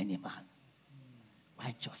given to any man.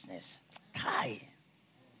 Righteousness.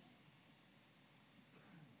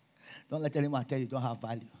 Don't let anyone tell you don't have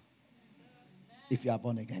value if you are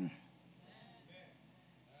born again.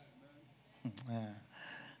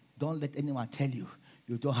 Don't let anyone tell you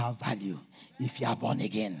you don't have value if you are born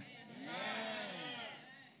again.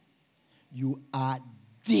 You are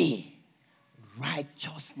the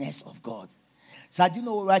righteousness of God. So do you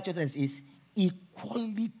know what righteousness is?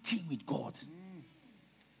 Equality with God.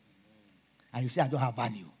 And you say, I don't have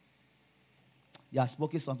value. You are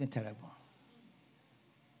smoking something terrible.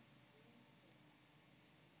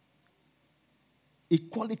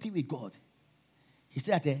 Equality with God. He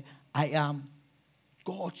said that I am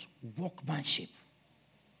God's workmanship.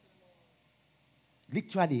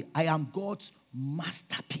 Literally, I am God's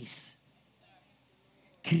masterpiece.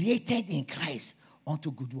 Created in Christ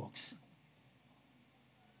unto good works.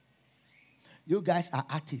 You guys are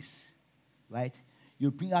artists, right?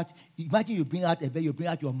 Imagine you bring out a bed, you bring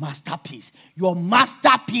out your masterpiece. Your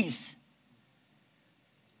masterpiece.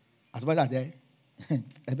 As well as there,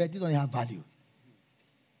 a bed doesn't have value.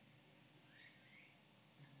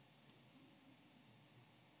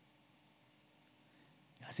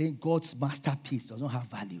 You are saying God's masterpiece does not have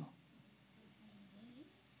value.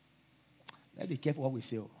 Let's be careful what we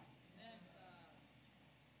say.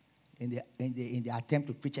 In the attempt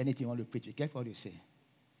to preach anything you want to preach, be careful what you say.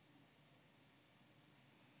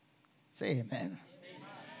 Say amen. Amen.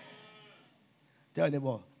 Tell your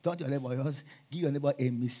neighbor, talk to your neighbor, give your neighbor a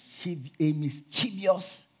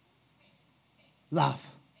mischievous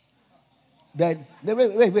laugh. Then,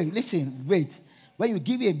 wait, listen, wait. When you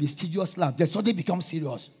give a mischievous laugh, then suddenly becomes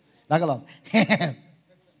serious. Like a laugh.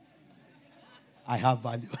 I have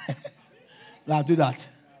value. Now do that.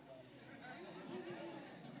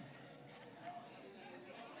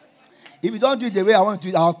 If you don't do it the way I want to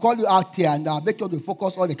do it, I'll call you out here and I'll make sure to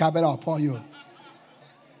focus all the camera upon you.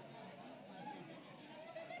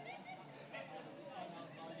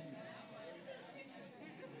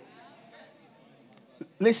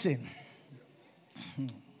 Listen.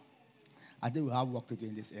 I think we have work to do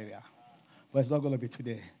in this area. But it's not going to be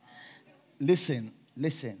today. Listen.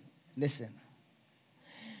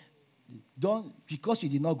 Don't, because you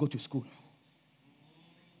did not go to school.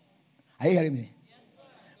 Are you hearing me?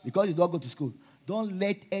 Because you don't go to school, don't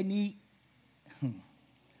let any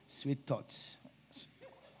sweet thoughts.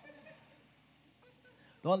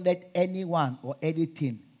 Don't let anyone or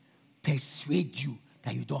anything persuade you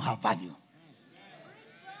that you don't have value.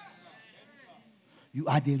 You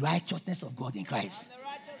are the righteousness of God in Christ.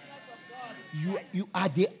 You are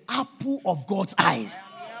the apple of God's eyes.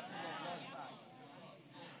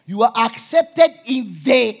 You are accepted in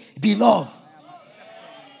the beloved.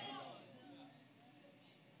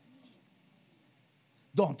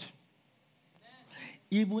 Don't.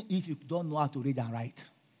 Even if you don't know how to read and write.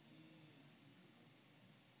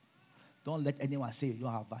 Don't let anyone say you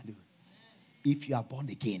don't have value. If you are born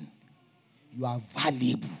again, you are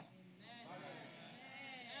valuable.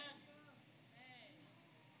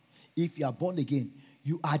 If you are born again,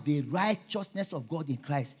 you are the righteousness of God in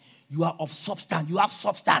Christ. You are of substance. You have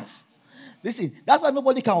substance. Listen, that's why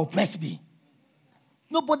nobody can oppress me.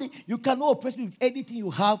 Nobody, you cannot oppress me with anything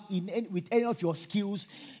you have, with any of your skills,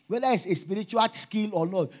 whether it's a spiritual skill or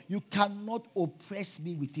not. You cannot oppress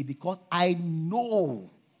me with it because I know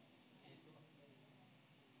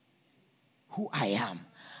who I am.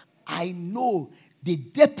 I know the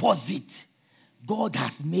deposit God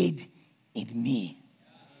has made in me.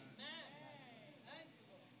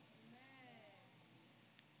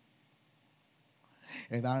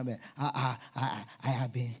 Environment. I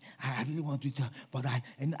really want to, but I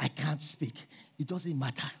can't speak. It doesn't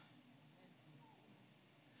matter.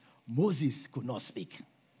 Moses could not speak.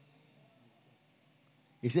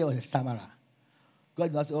 He said it was a stammerer. God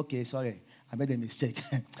did not say, okay, sorry, I made a mistake.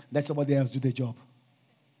 Let somebody else do the job.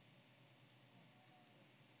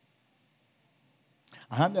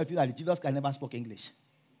 And how many of you that Jesus Christ never spoke English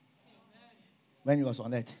when he was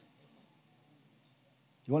on earth?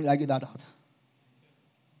 You want to argue that out?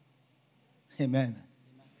 Amen.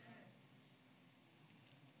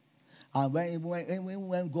 And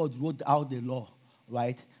when God wrote out the law,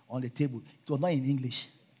 right, on the table, it was not in English.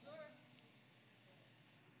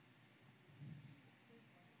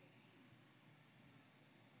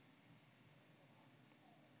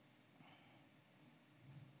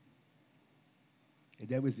 The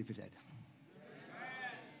devil is defeated.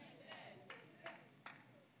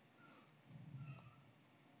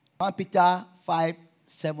 1 Peter 5,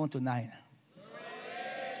 7-9.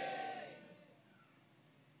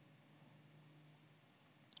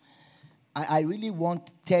 I really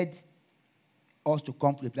wanted us to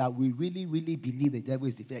come to the place that we really, really believe the devil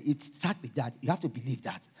is defeated. It starts with that. You have to believe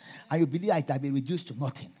that. And you believe that it will be reduced to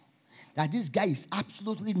nothing. That this guy is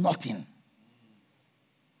absolutely nothing.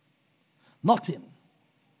 Nothing.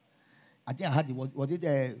 I think I had, was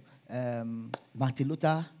it Martin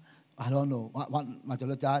Luther? I don't know. One Martin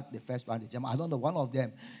Luther, the first one, the German. I don't know. One of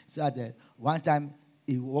them said that one time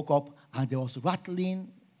he woke up and there was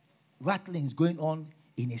rattlings going on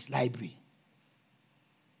in his library.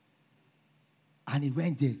 And he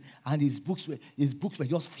went there, and his books were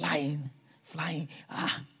just flying.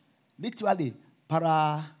 Literally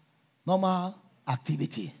paranormal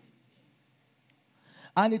activity.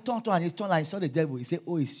 And he turned and he saw the devil. He said,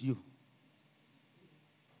 "Oh, it's you."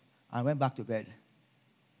 And went back to bed.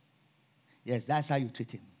 Yes, that's how you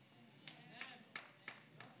treat him.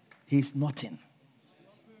 He's nothing.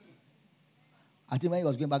 I think when he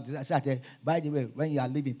was going back, I said, by the way, when you are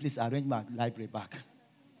leaving, please arrange my library back.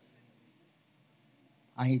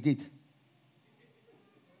 And he did.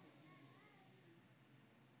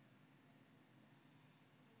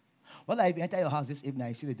 Well, if you enter your house this evening,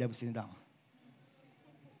 you see the devil sitting down.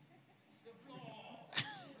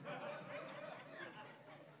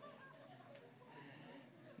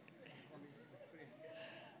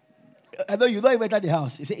 I know you don't even enter the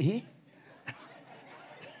house. You say, he?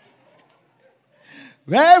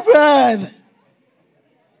 Reverend!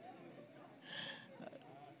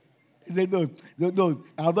 He said, no.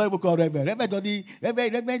 I'm not even called Reverend.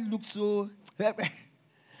 Reverend looks so... Ebe!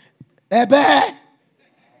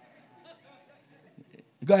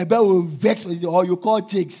 Because Ebe will vex with you, or you call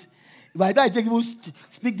Jakes. By that, Jakes will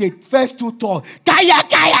speak the first two tones. Kaya,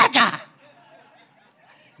 kaya, kaya!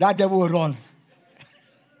 That devil will run.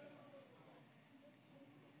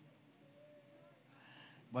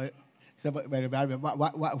 But why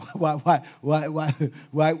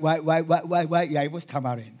you are even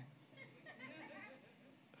stammering?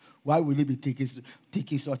 Why will he be taking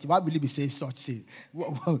such? Why will he be saying such thing?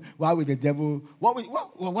 Why will the devil?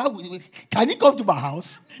 Can he come to my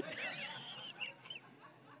house?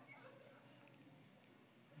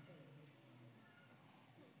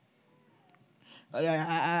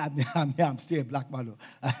 I'm still a black man.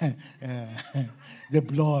 The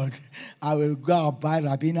blood. I will go and buy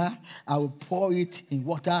Rabina. I will pour it in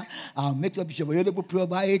water. I'll make sure Bishop Oyedebo pray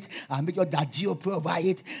over it. I'll make sure Dajio pray over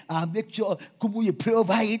it. I'll make sure Kumuyi pray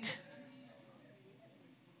over it.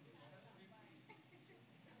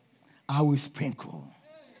 I will sprinkle.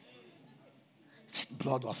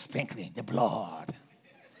 Blood was sprinkling. The blood.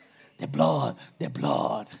 The blood. The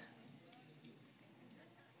blood.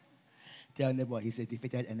 Tell neighbor, he's a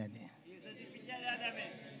defeated enemy. He's a defeated enemy.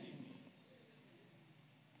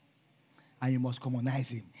 And you must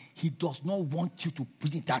commonize him. He does not want you to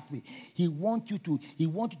put it that way. He wants you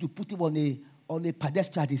to put him on a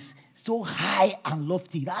pedestal that is so high and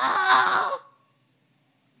lofty.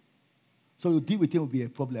 So you deal with him will be a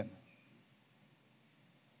problem.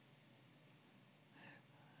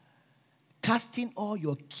 Casting all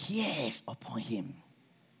your cares upon him,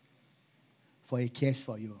 for he cares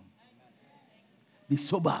for you. Be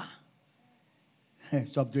sober.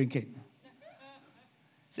 Stop drinking.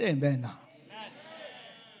 Say amen now. Amen.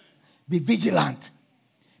 Be vigilant.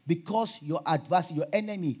 Because your adversary, your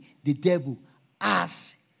enemy, the devil,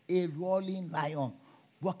 as a roaring lion,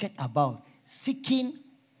 walketh about, seeking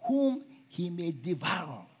whom he may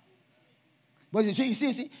devour. But you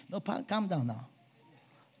see? No, calm down now.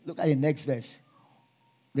 Look at the next verse.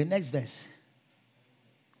 The next verse.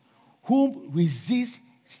 Whom resist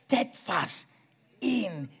steadfast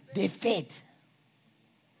in the faith.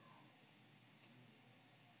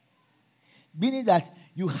 Meaning that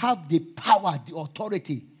you have the power, the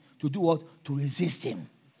authority to do what? To resist him.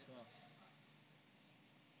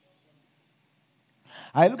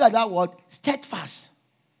 I look at that word, steadfast.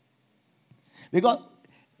 Because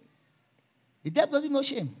the devil doesn't know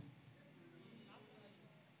shame.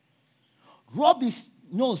 Rub his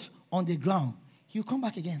nose on the ground. He'll come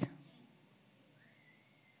back again.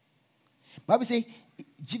 Bible says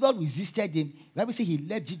Jesus resisted him. Bible says he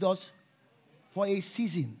left Jesus for a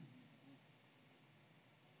season.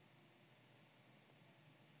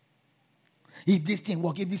 If this thing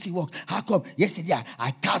work, how come yesterday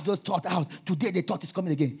I cast those thoughts out? Today the thought is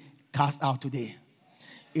coming again. Cast out today.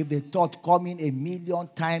 If the thought coming a million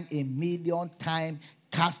times,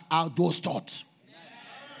 cast out those thoughts.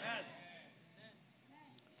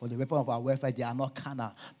 For the weapon of our warfare, they are not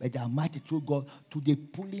carnal, but they are mighty through God to the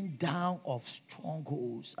pulling down of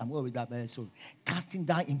strongholds. I'm going to read that very soon. Casting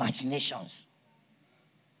down imaginations.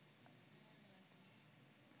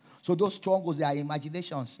 So those strongholds, they are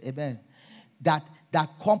imaginations. Amen. That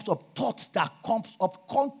comes up, thoughts that comes up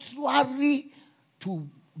contrary to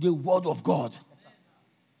the word of God. Yes,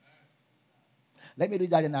 let me read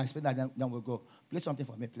that and I'll explain that, then we'll go. Play something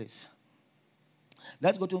for me, please.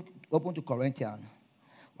 Let's open to Corinthians.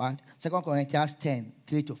 2 Corinthians 10,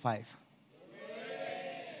 3-5.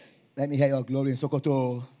 Let me hear your glory in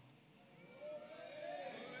Sokoto.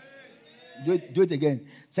 Do it again.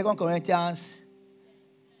 2 Corinthians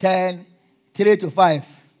 10, 3-5.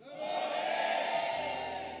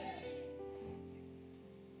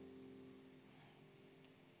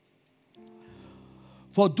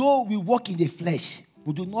 For though we walk in the flesh,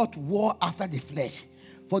 we do not war after the flesh.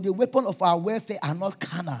 For the weapon of our warfare are not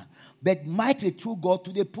carnal, but mighty through God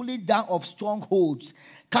to the pulling down of strongholds,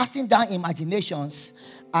 casting down imaginations,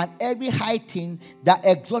 and every high thing that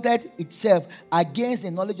exalted itself against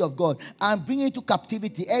the knowledge of God, and bringing into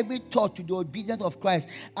captivity every thought to the obedience of Christ,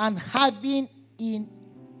 and having in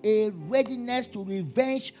a readiness to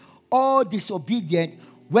revenge all disobedient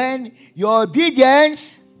when your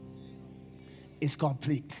obedience is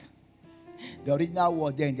complete. The original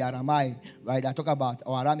word there in the Aramaic, right, I talk about,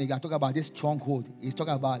 or Aramaic, I talk about this stronghold. It's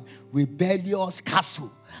talking about rebellious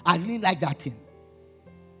castle. I really like that thing.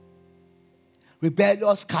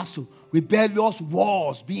 Rebellious castle, rebellious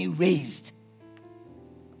walls being raised.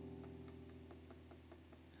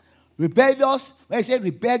 Rebellious, when you say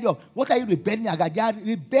rebellious, what are you rebelling against? They are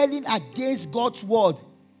rebelling against God's word.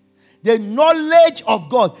 The knowledge of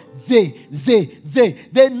God.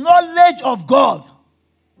 The knowledge of God.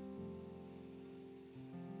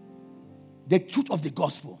 The truth of the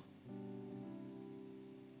gospel.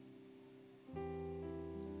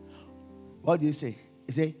 What do you say?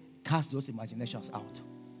 You say, cast those imaginations out.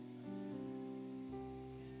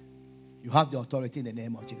 You have the authority in the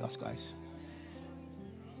name of Jesus Christ.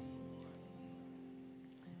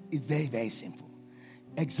 It's very, very simple.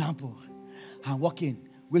 Example, I'm walking,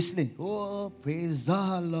 whistling. Oh, praise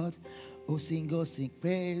the Lord. Oh, sing,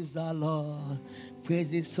 praise the Lord. Praise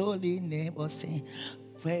his holy name. Oh, sing.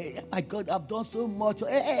 Pray. My God, I've done so much.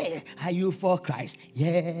 Hey, are you for Christ?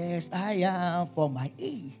 Yes, I am for my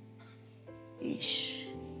ish.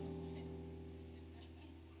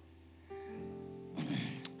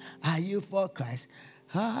 Are you for Christ?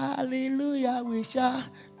 Hallelujah, we shall.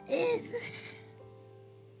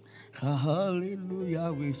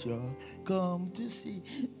 Hallelujah, we shall come to see.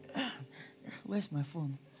 Where's my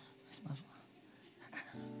phone?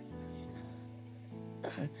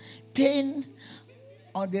 Pain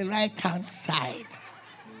on the right hand side.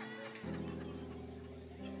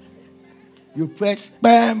 You press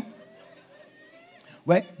bam.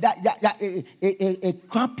 Well, a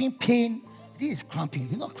cramping pain. This is cramping.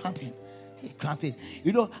 It's not cramping. It's cramping.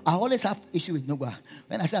 You know, I always have issue with Nogba.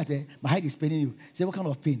 When I say my head is paining you, say, what kind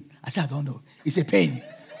of pain? I say, I don't know. It's a pain.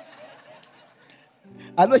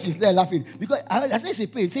 I know she's there laughing. Because I say it's a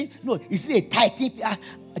pain. Say, no, it's a tightening pain.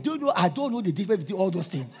 I don't know the difference between all those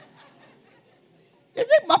things. They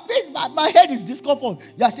say, my pain, my head is discomfort.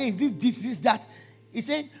 You are saying, this, that. He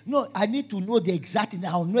said, no, I need to know the exact thing.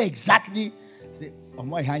 I'll know exactly. I say, oh,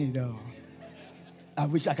 my hand, I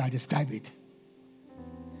wish I could describe it.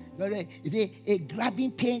 A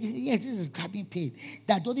grabbing pain. Yes, this is grabbing pain.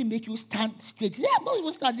 That doesn't make you stand straight. Yeah, I'm not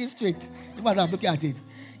even standing straight. You might have looked at it.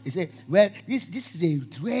 He said, well, this is a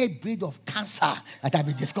rare breed of cancer that has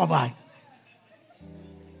been discovered.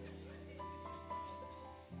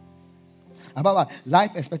 About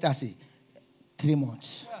life expectancy, 3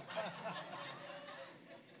 months.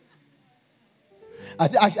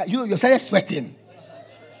 You started sweating.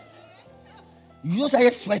 You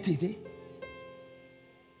started sweating. Eh?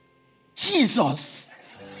 Jesus.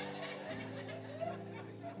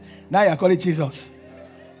 Now you're calling Jesus.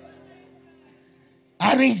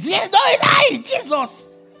 I resist. No, it's Jesus.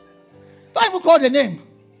 Don't even call the name.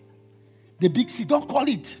 The big C. Don't call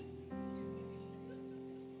it.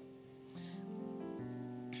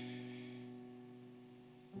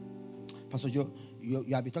 Pastor Joe,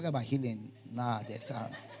 you have been talking about healing now. There's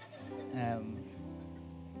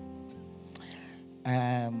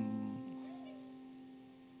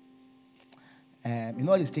you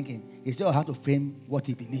know what he's thinking? He still has to frame what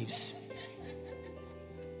he believes.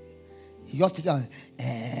 He just thinking,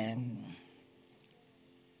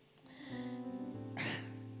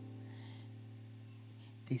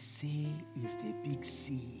 they say it's the big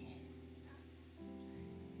C.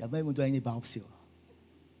 You have not even done any biopsy.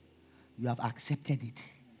 You have accepted it.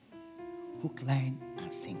 Hook, line,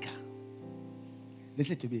 and sinker.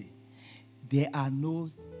 Listen to me. There are no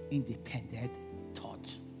independent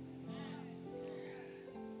thoughts.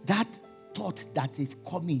 That thought that is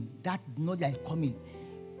coming, that knowledge that is coming,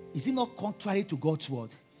 is it not contrary to God's word?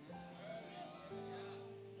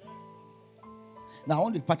 Now, I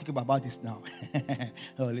want to be practical about this now. I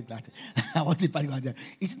want to be practical about that.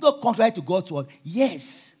 Is it not contrary to God's word?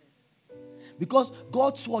 Yes. Because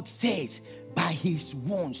God's word says, by his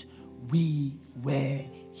wounds, we were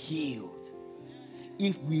healed.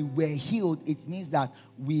 If we were healed, it means that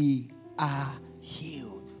we are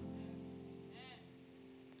healed.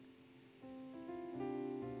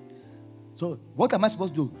 So, what am I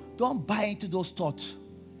supposed to do? Don't buy into those thoughts.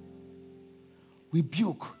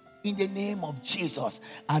 Rebuke. In the name of Jesus,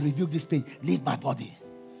 I rebuke this pain. Leave my body.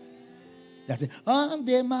 That's it. On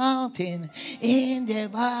the mountain, in the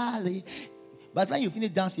valley. By the time you finish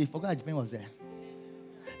dancing, you forgot the pain was there.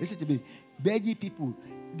 Listen to me. Many people,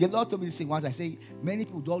 the Lord told me this thing once. I say, many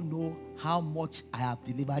people don't know how much I have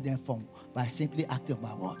delivered them from by simply acting on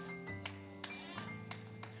my word.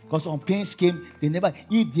 Because when pains came, they never,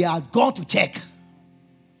 if they had gone to check,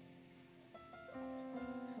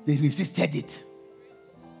 They resisted it.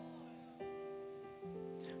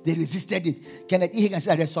 They resisted it. Kenneth E. Hagin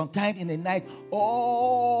said that sometime in the night,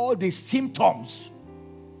 all the symptoms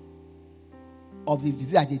of this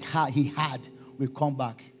disease that he had will come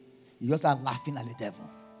back. He just started laughing at the devil.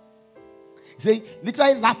 He said,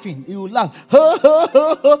 literally laughing. He will laugh.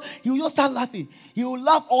 He will just start laughing. He will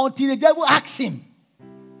laugh until the devil asks him,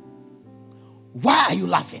 why are you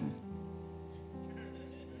laughing?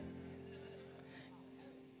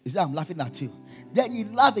 He said, I'm laughing at you. Then he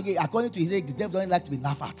laughed again. According to his age, the devil doesn't like to be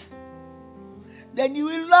laughed at. Then you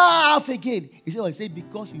will laugh again. He said,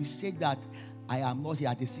 because you said that I am not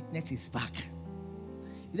here, the sickness is back.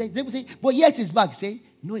 The devil say, but yes, it's back. He say,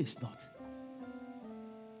 no, it's not.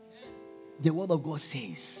 The word of God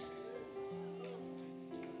says.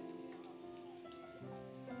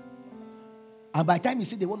 And by the time you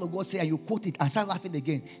see the word of God say and you quote it and start laughing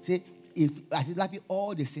again, say, if as you're laughing,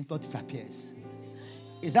 all the symptoms disappears.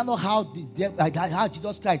 Is that not how how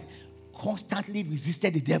Jesus Christ constantly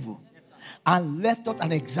resisted the devil and left us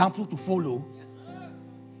an example to follow?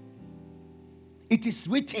 It is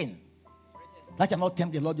written, that shall not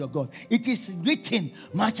tempt the Lord your God. It is written,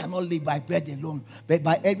 man shall not live by bread alone, but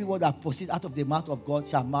by every word that proceeds out of the mouth of God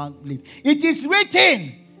shall man live. It is written,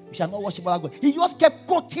 you shall not worship other God. He just kept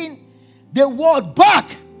quoting the word back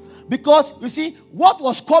because, you see, what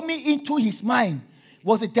was coming into his mind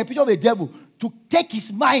was the temptation of the devil to take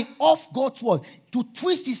his mind off God's word, to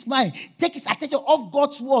twist his mind, take his attention off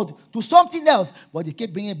God's word to something else, but he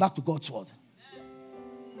kept bringing it back to God's word.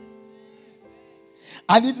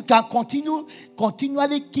 And if you can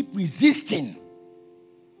continually keep resisting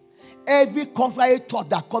every contrary thought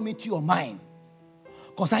that comes into your mind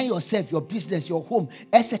concerning yourself, your business, your home,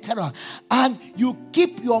 etc., and you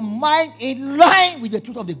keep your mind in line with the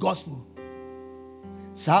truth of the gospel,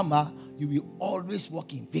 Sama, you will always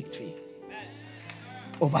walk in victory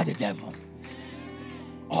over the devil.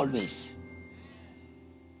 Always.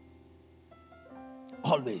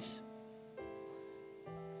 Always.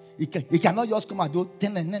 He cannot just come and do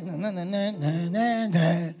then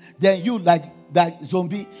you like that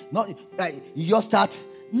zombie. No, you just start.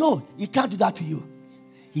 No, he can't do that to you.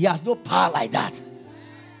 He has no power like that.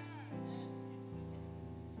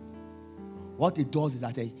 What he does is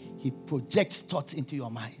that he projects thoughts into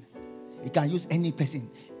your mind. He can use any person,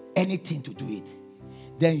 anything to do it.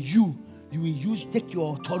 Then you will take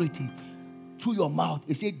your authority through your mouth.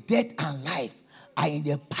 It says death and life are in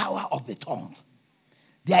the power of the tongue.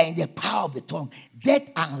 They are in the power of the tongue.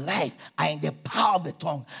 Death and life are in the power of the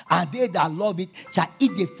tongue. And they that love it shall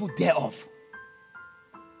eat the fruit thereof.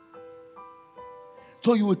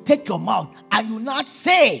 So you will take your mouth and you will not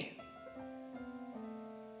say,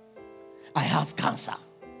 I have cancer.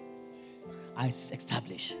 I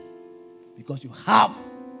establish. Because you have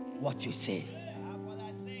what you say.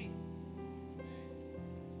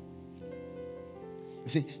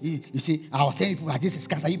 You see, I was telling people that this is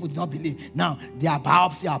cancer. People do not believe. Now, their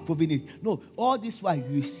biopsy are proving it. No, all this while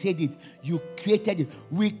you said it, you created it.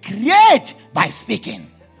 We create by speaking.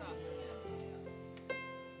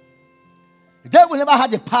 The devil never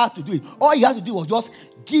had the power to do it. All he has to do was just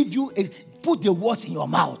put the words in your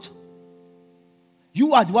mouth.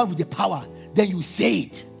 You are the one with the power. Then you say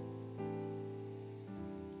it.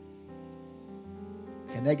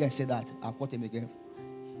 Can I again say that? I'll quote him again.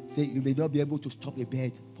 Say, you may not be able to stop a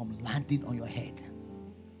bird from landing on your head.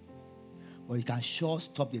 But you can sure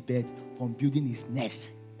stop the bird from building his nest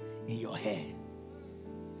in your hair.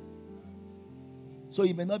 So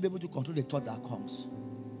you may not be able to control the thought that comes.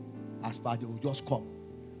 As per they will just come.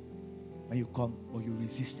 When you come, or you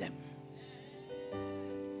resist them.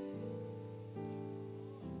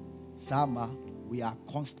 Sama, we are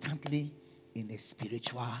constantly in a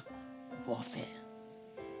spiritual warfare.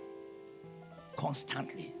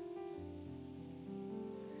 Constantly.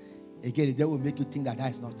 Again, the devil will make you think that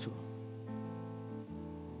is not true.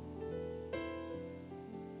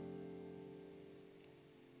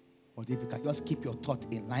 But if you can just keep your thought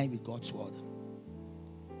in line with God's word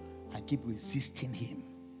and keep resisting him,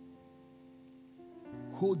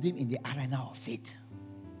 hold him in the arena of faith,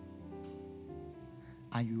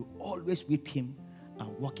 and you always whip him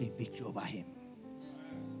and walk in victory over him.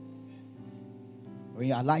 When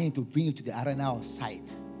you allow him to bring you to the arena of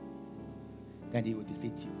sight, then he will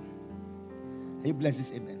defeat you. Can you bless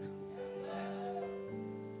this? Amen.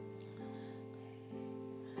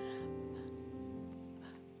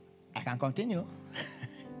 I can continue.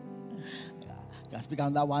 I can speak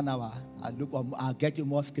another 1 hour. I'll get you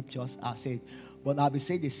more scriptures. I'll say it. But I'll be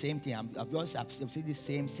saying the same thing. I've said the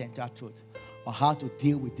same central truth on how to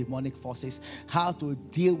deal with demonic forces, how to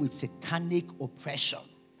deal with satanic oppression.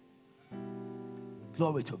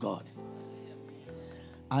 Glory to God.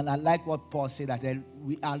 And I like what Paul said, that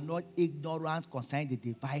we are not ignorant concerning the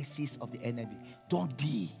devices of the enemy. Don't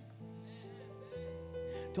be.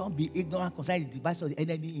 Don't be ignorant concerning the devices of the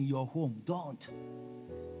enemy in your home. Don't.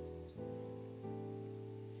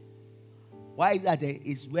 Why is that?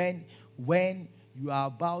 It's when you are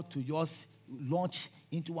about to just launch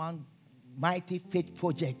into one mighty faith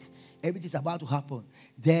project, everything's about to happen.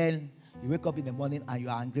 Then you wake up in the morning and you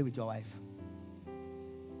are angry with your wife.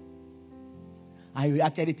 And you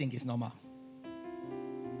actually think it's normal.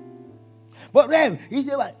 But Rev,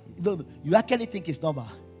 you actually think it's normal.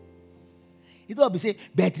 You don't be say,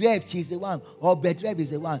 but Rev, she's the one, or but Rev is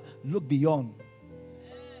the one. Look beyond.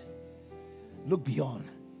 Look beyond.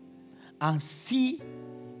 And see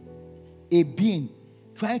a being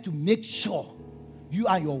trying to make sure you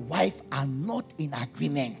and your wife are not in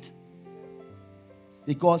agreement.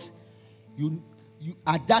 Because you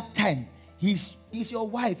at that time, he's your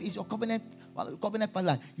wife, he's your covenant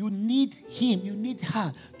partner. You need him, you need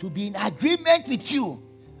her to be in agreement with you.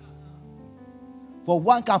 For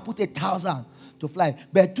one can put 1,000 to fly,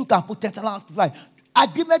 but two can put 10,000 to fly.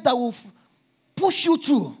 Agreement that will push you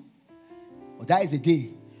through. But that is the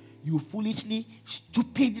day you foolishly,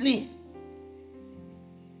 stupidly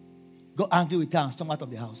go angry with her and storm out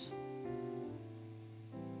of the house.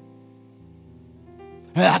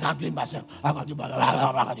 Hey, I can't do it myself. I can't do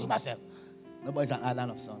it myself. Nobody's an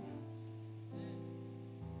island of sun.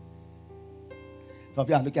 Some of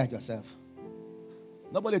you are looking at yourself.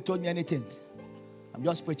 Nobody told me anything. I'm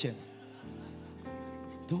just preaching.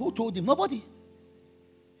 Who told him? Nobody.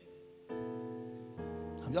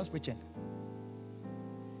 I'm just preaching.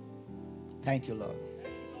 Thank you, Lord.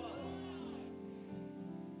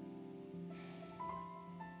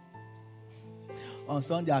 On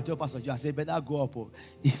Sunday, I told Pastor Joe, I said, better go up.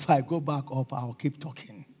 If I go back up, I'll keep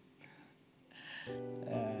talking.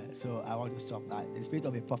 So I want to stop now. The spirit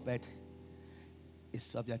of a prophet is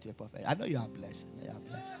subject to a prophet. I know you are blessed. You are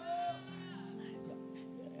blessed.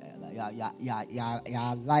 You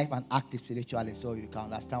are alive and active spiritually, so you can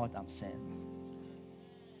understand what I'm saying.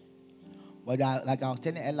 But like I was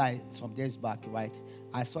telling Eli some days back, right?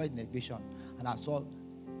 I saw it in a vision, and I saw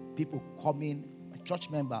people coming, church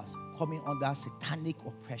members coming under satanic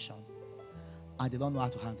oppression, and they don't know how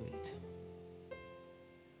to handle it.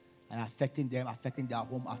 And affecting them, affecting their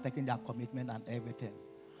home, affecting their commitment and everything.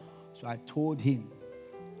 So I told him,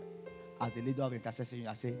 as the leader of intercession,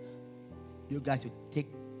 I said, you guys should take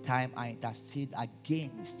time and intercede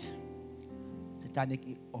against satanic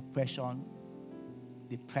oppression,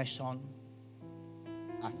 depression,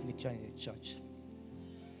 affliction in the church.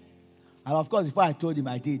 And of course, before I told him,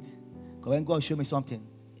 I did. Because when God showed me something,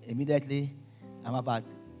 immediately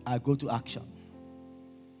I go to action.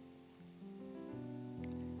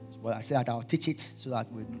 But I said that I'll teach it so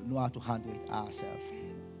that we know how to handle it ourselves.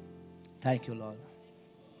 Thank you, Lord.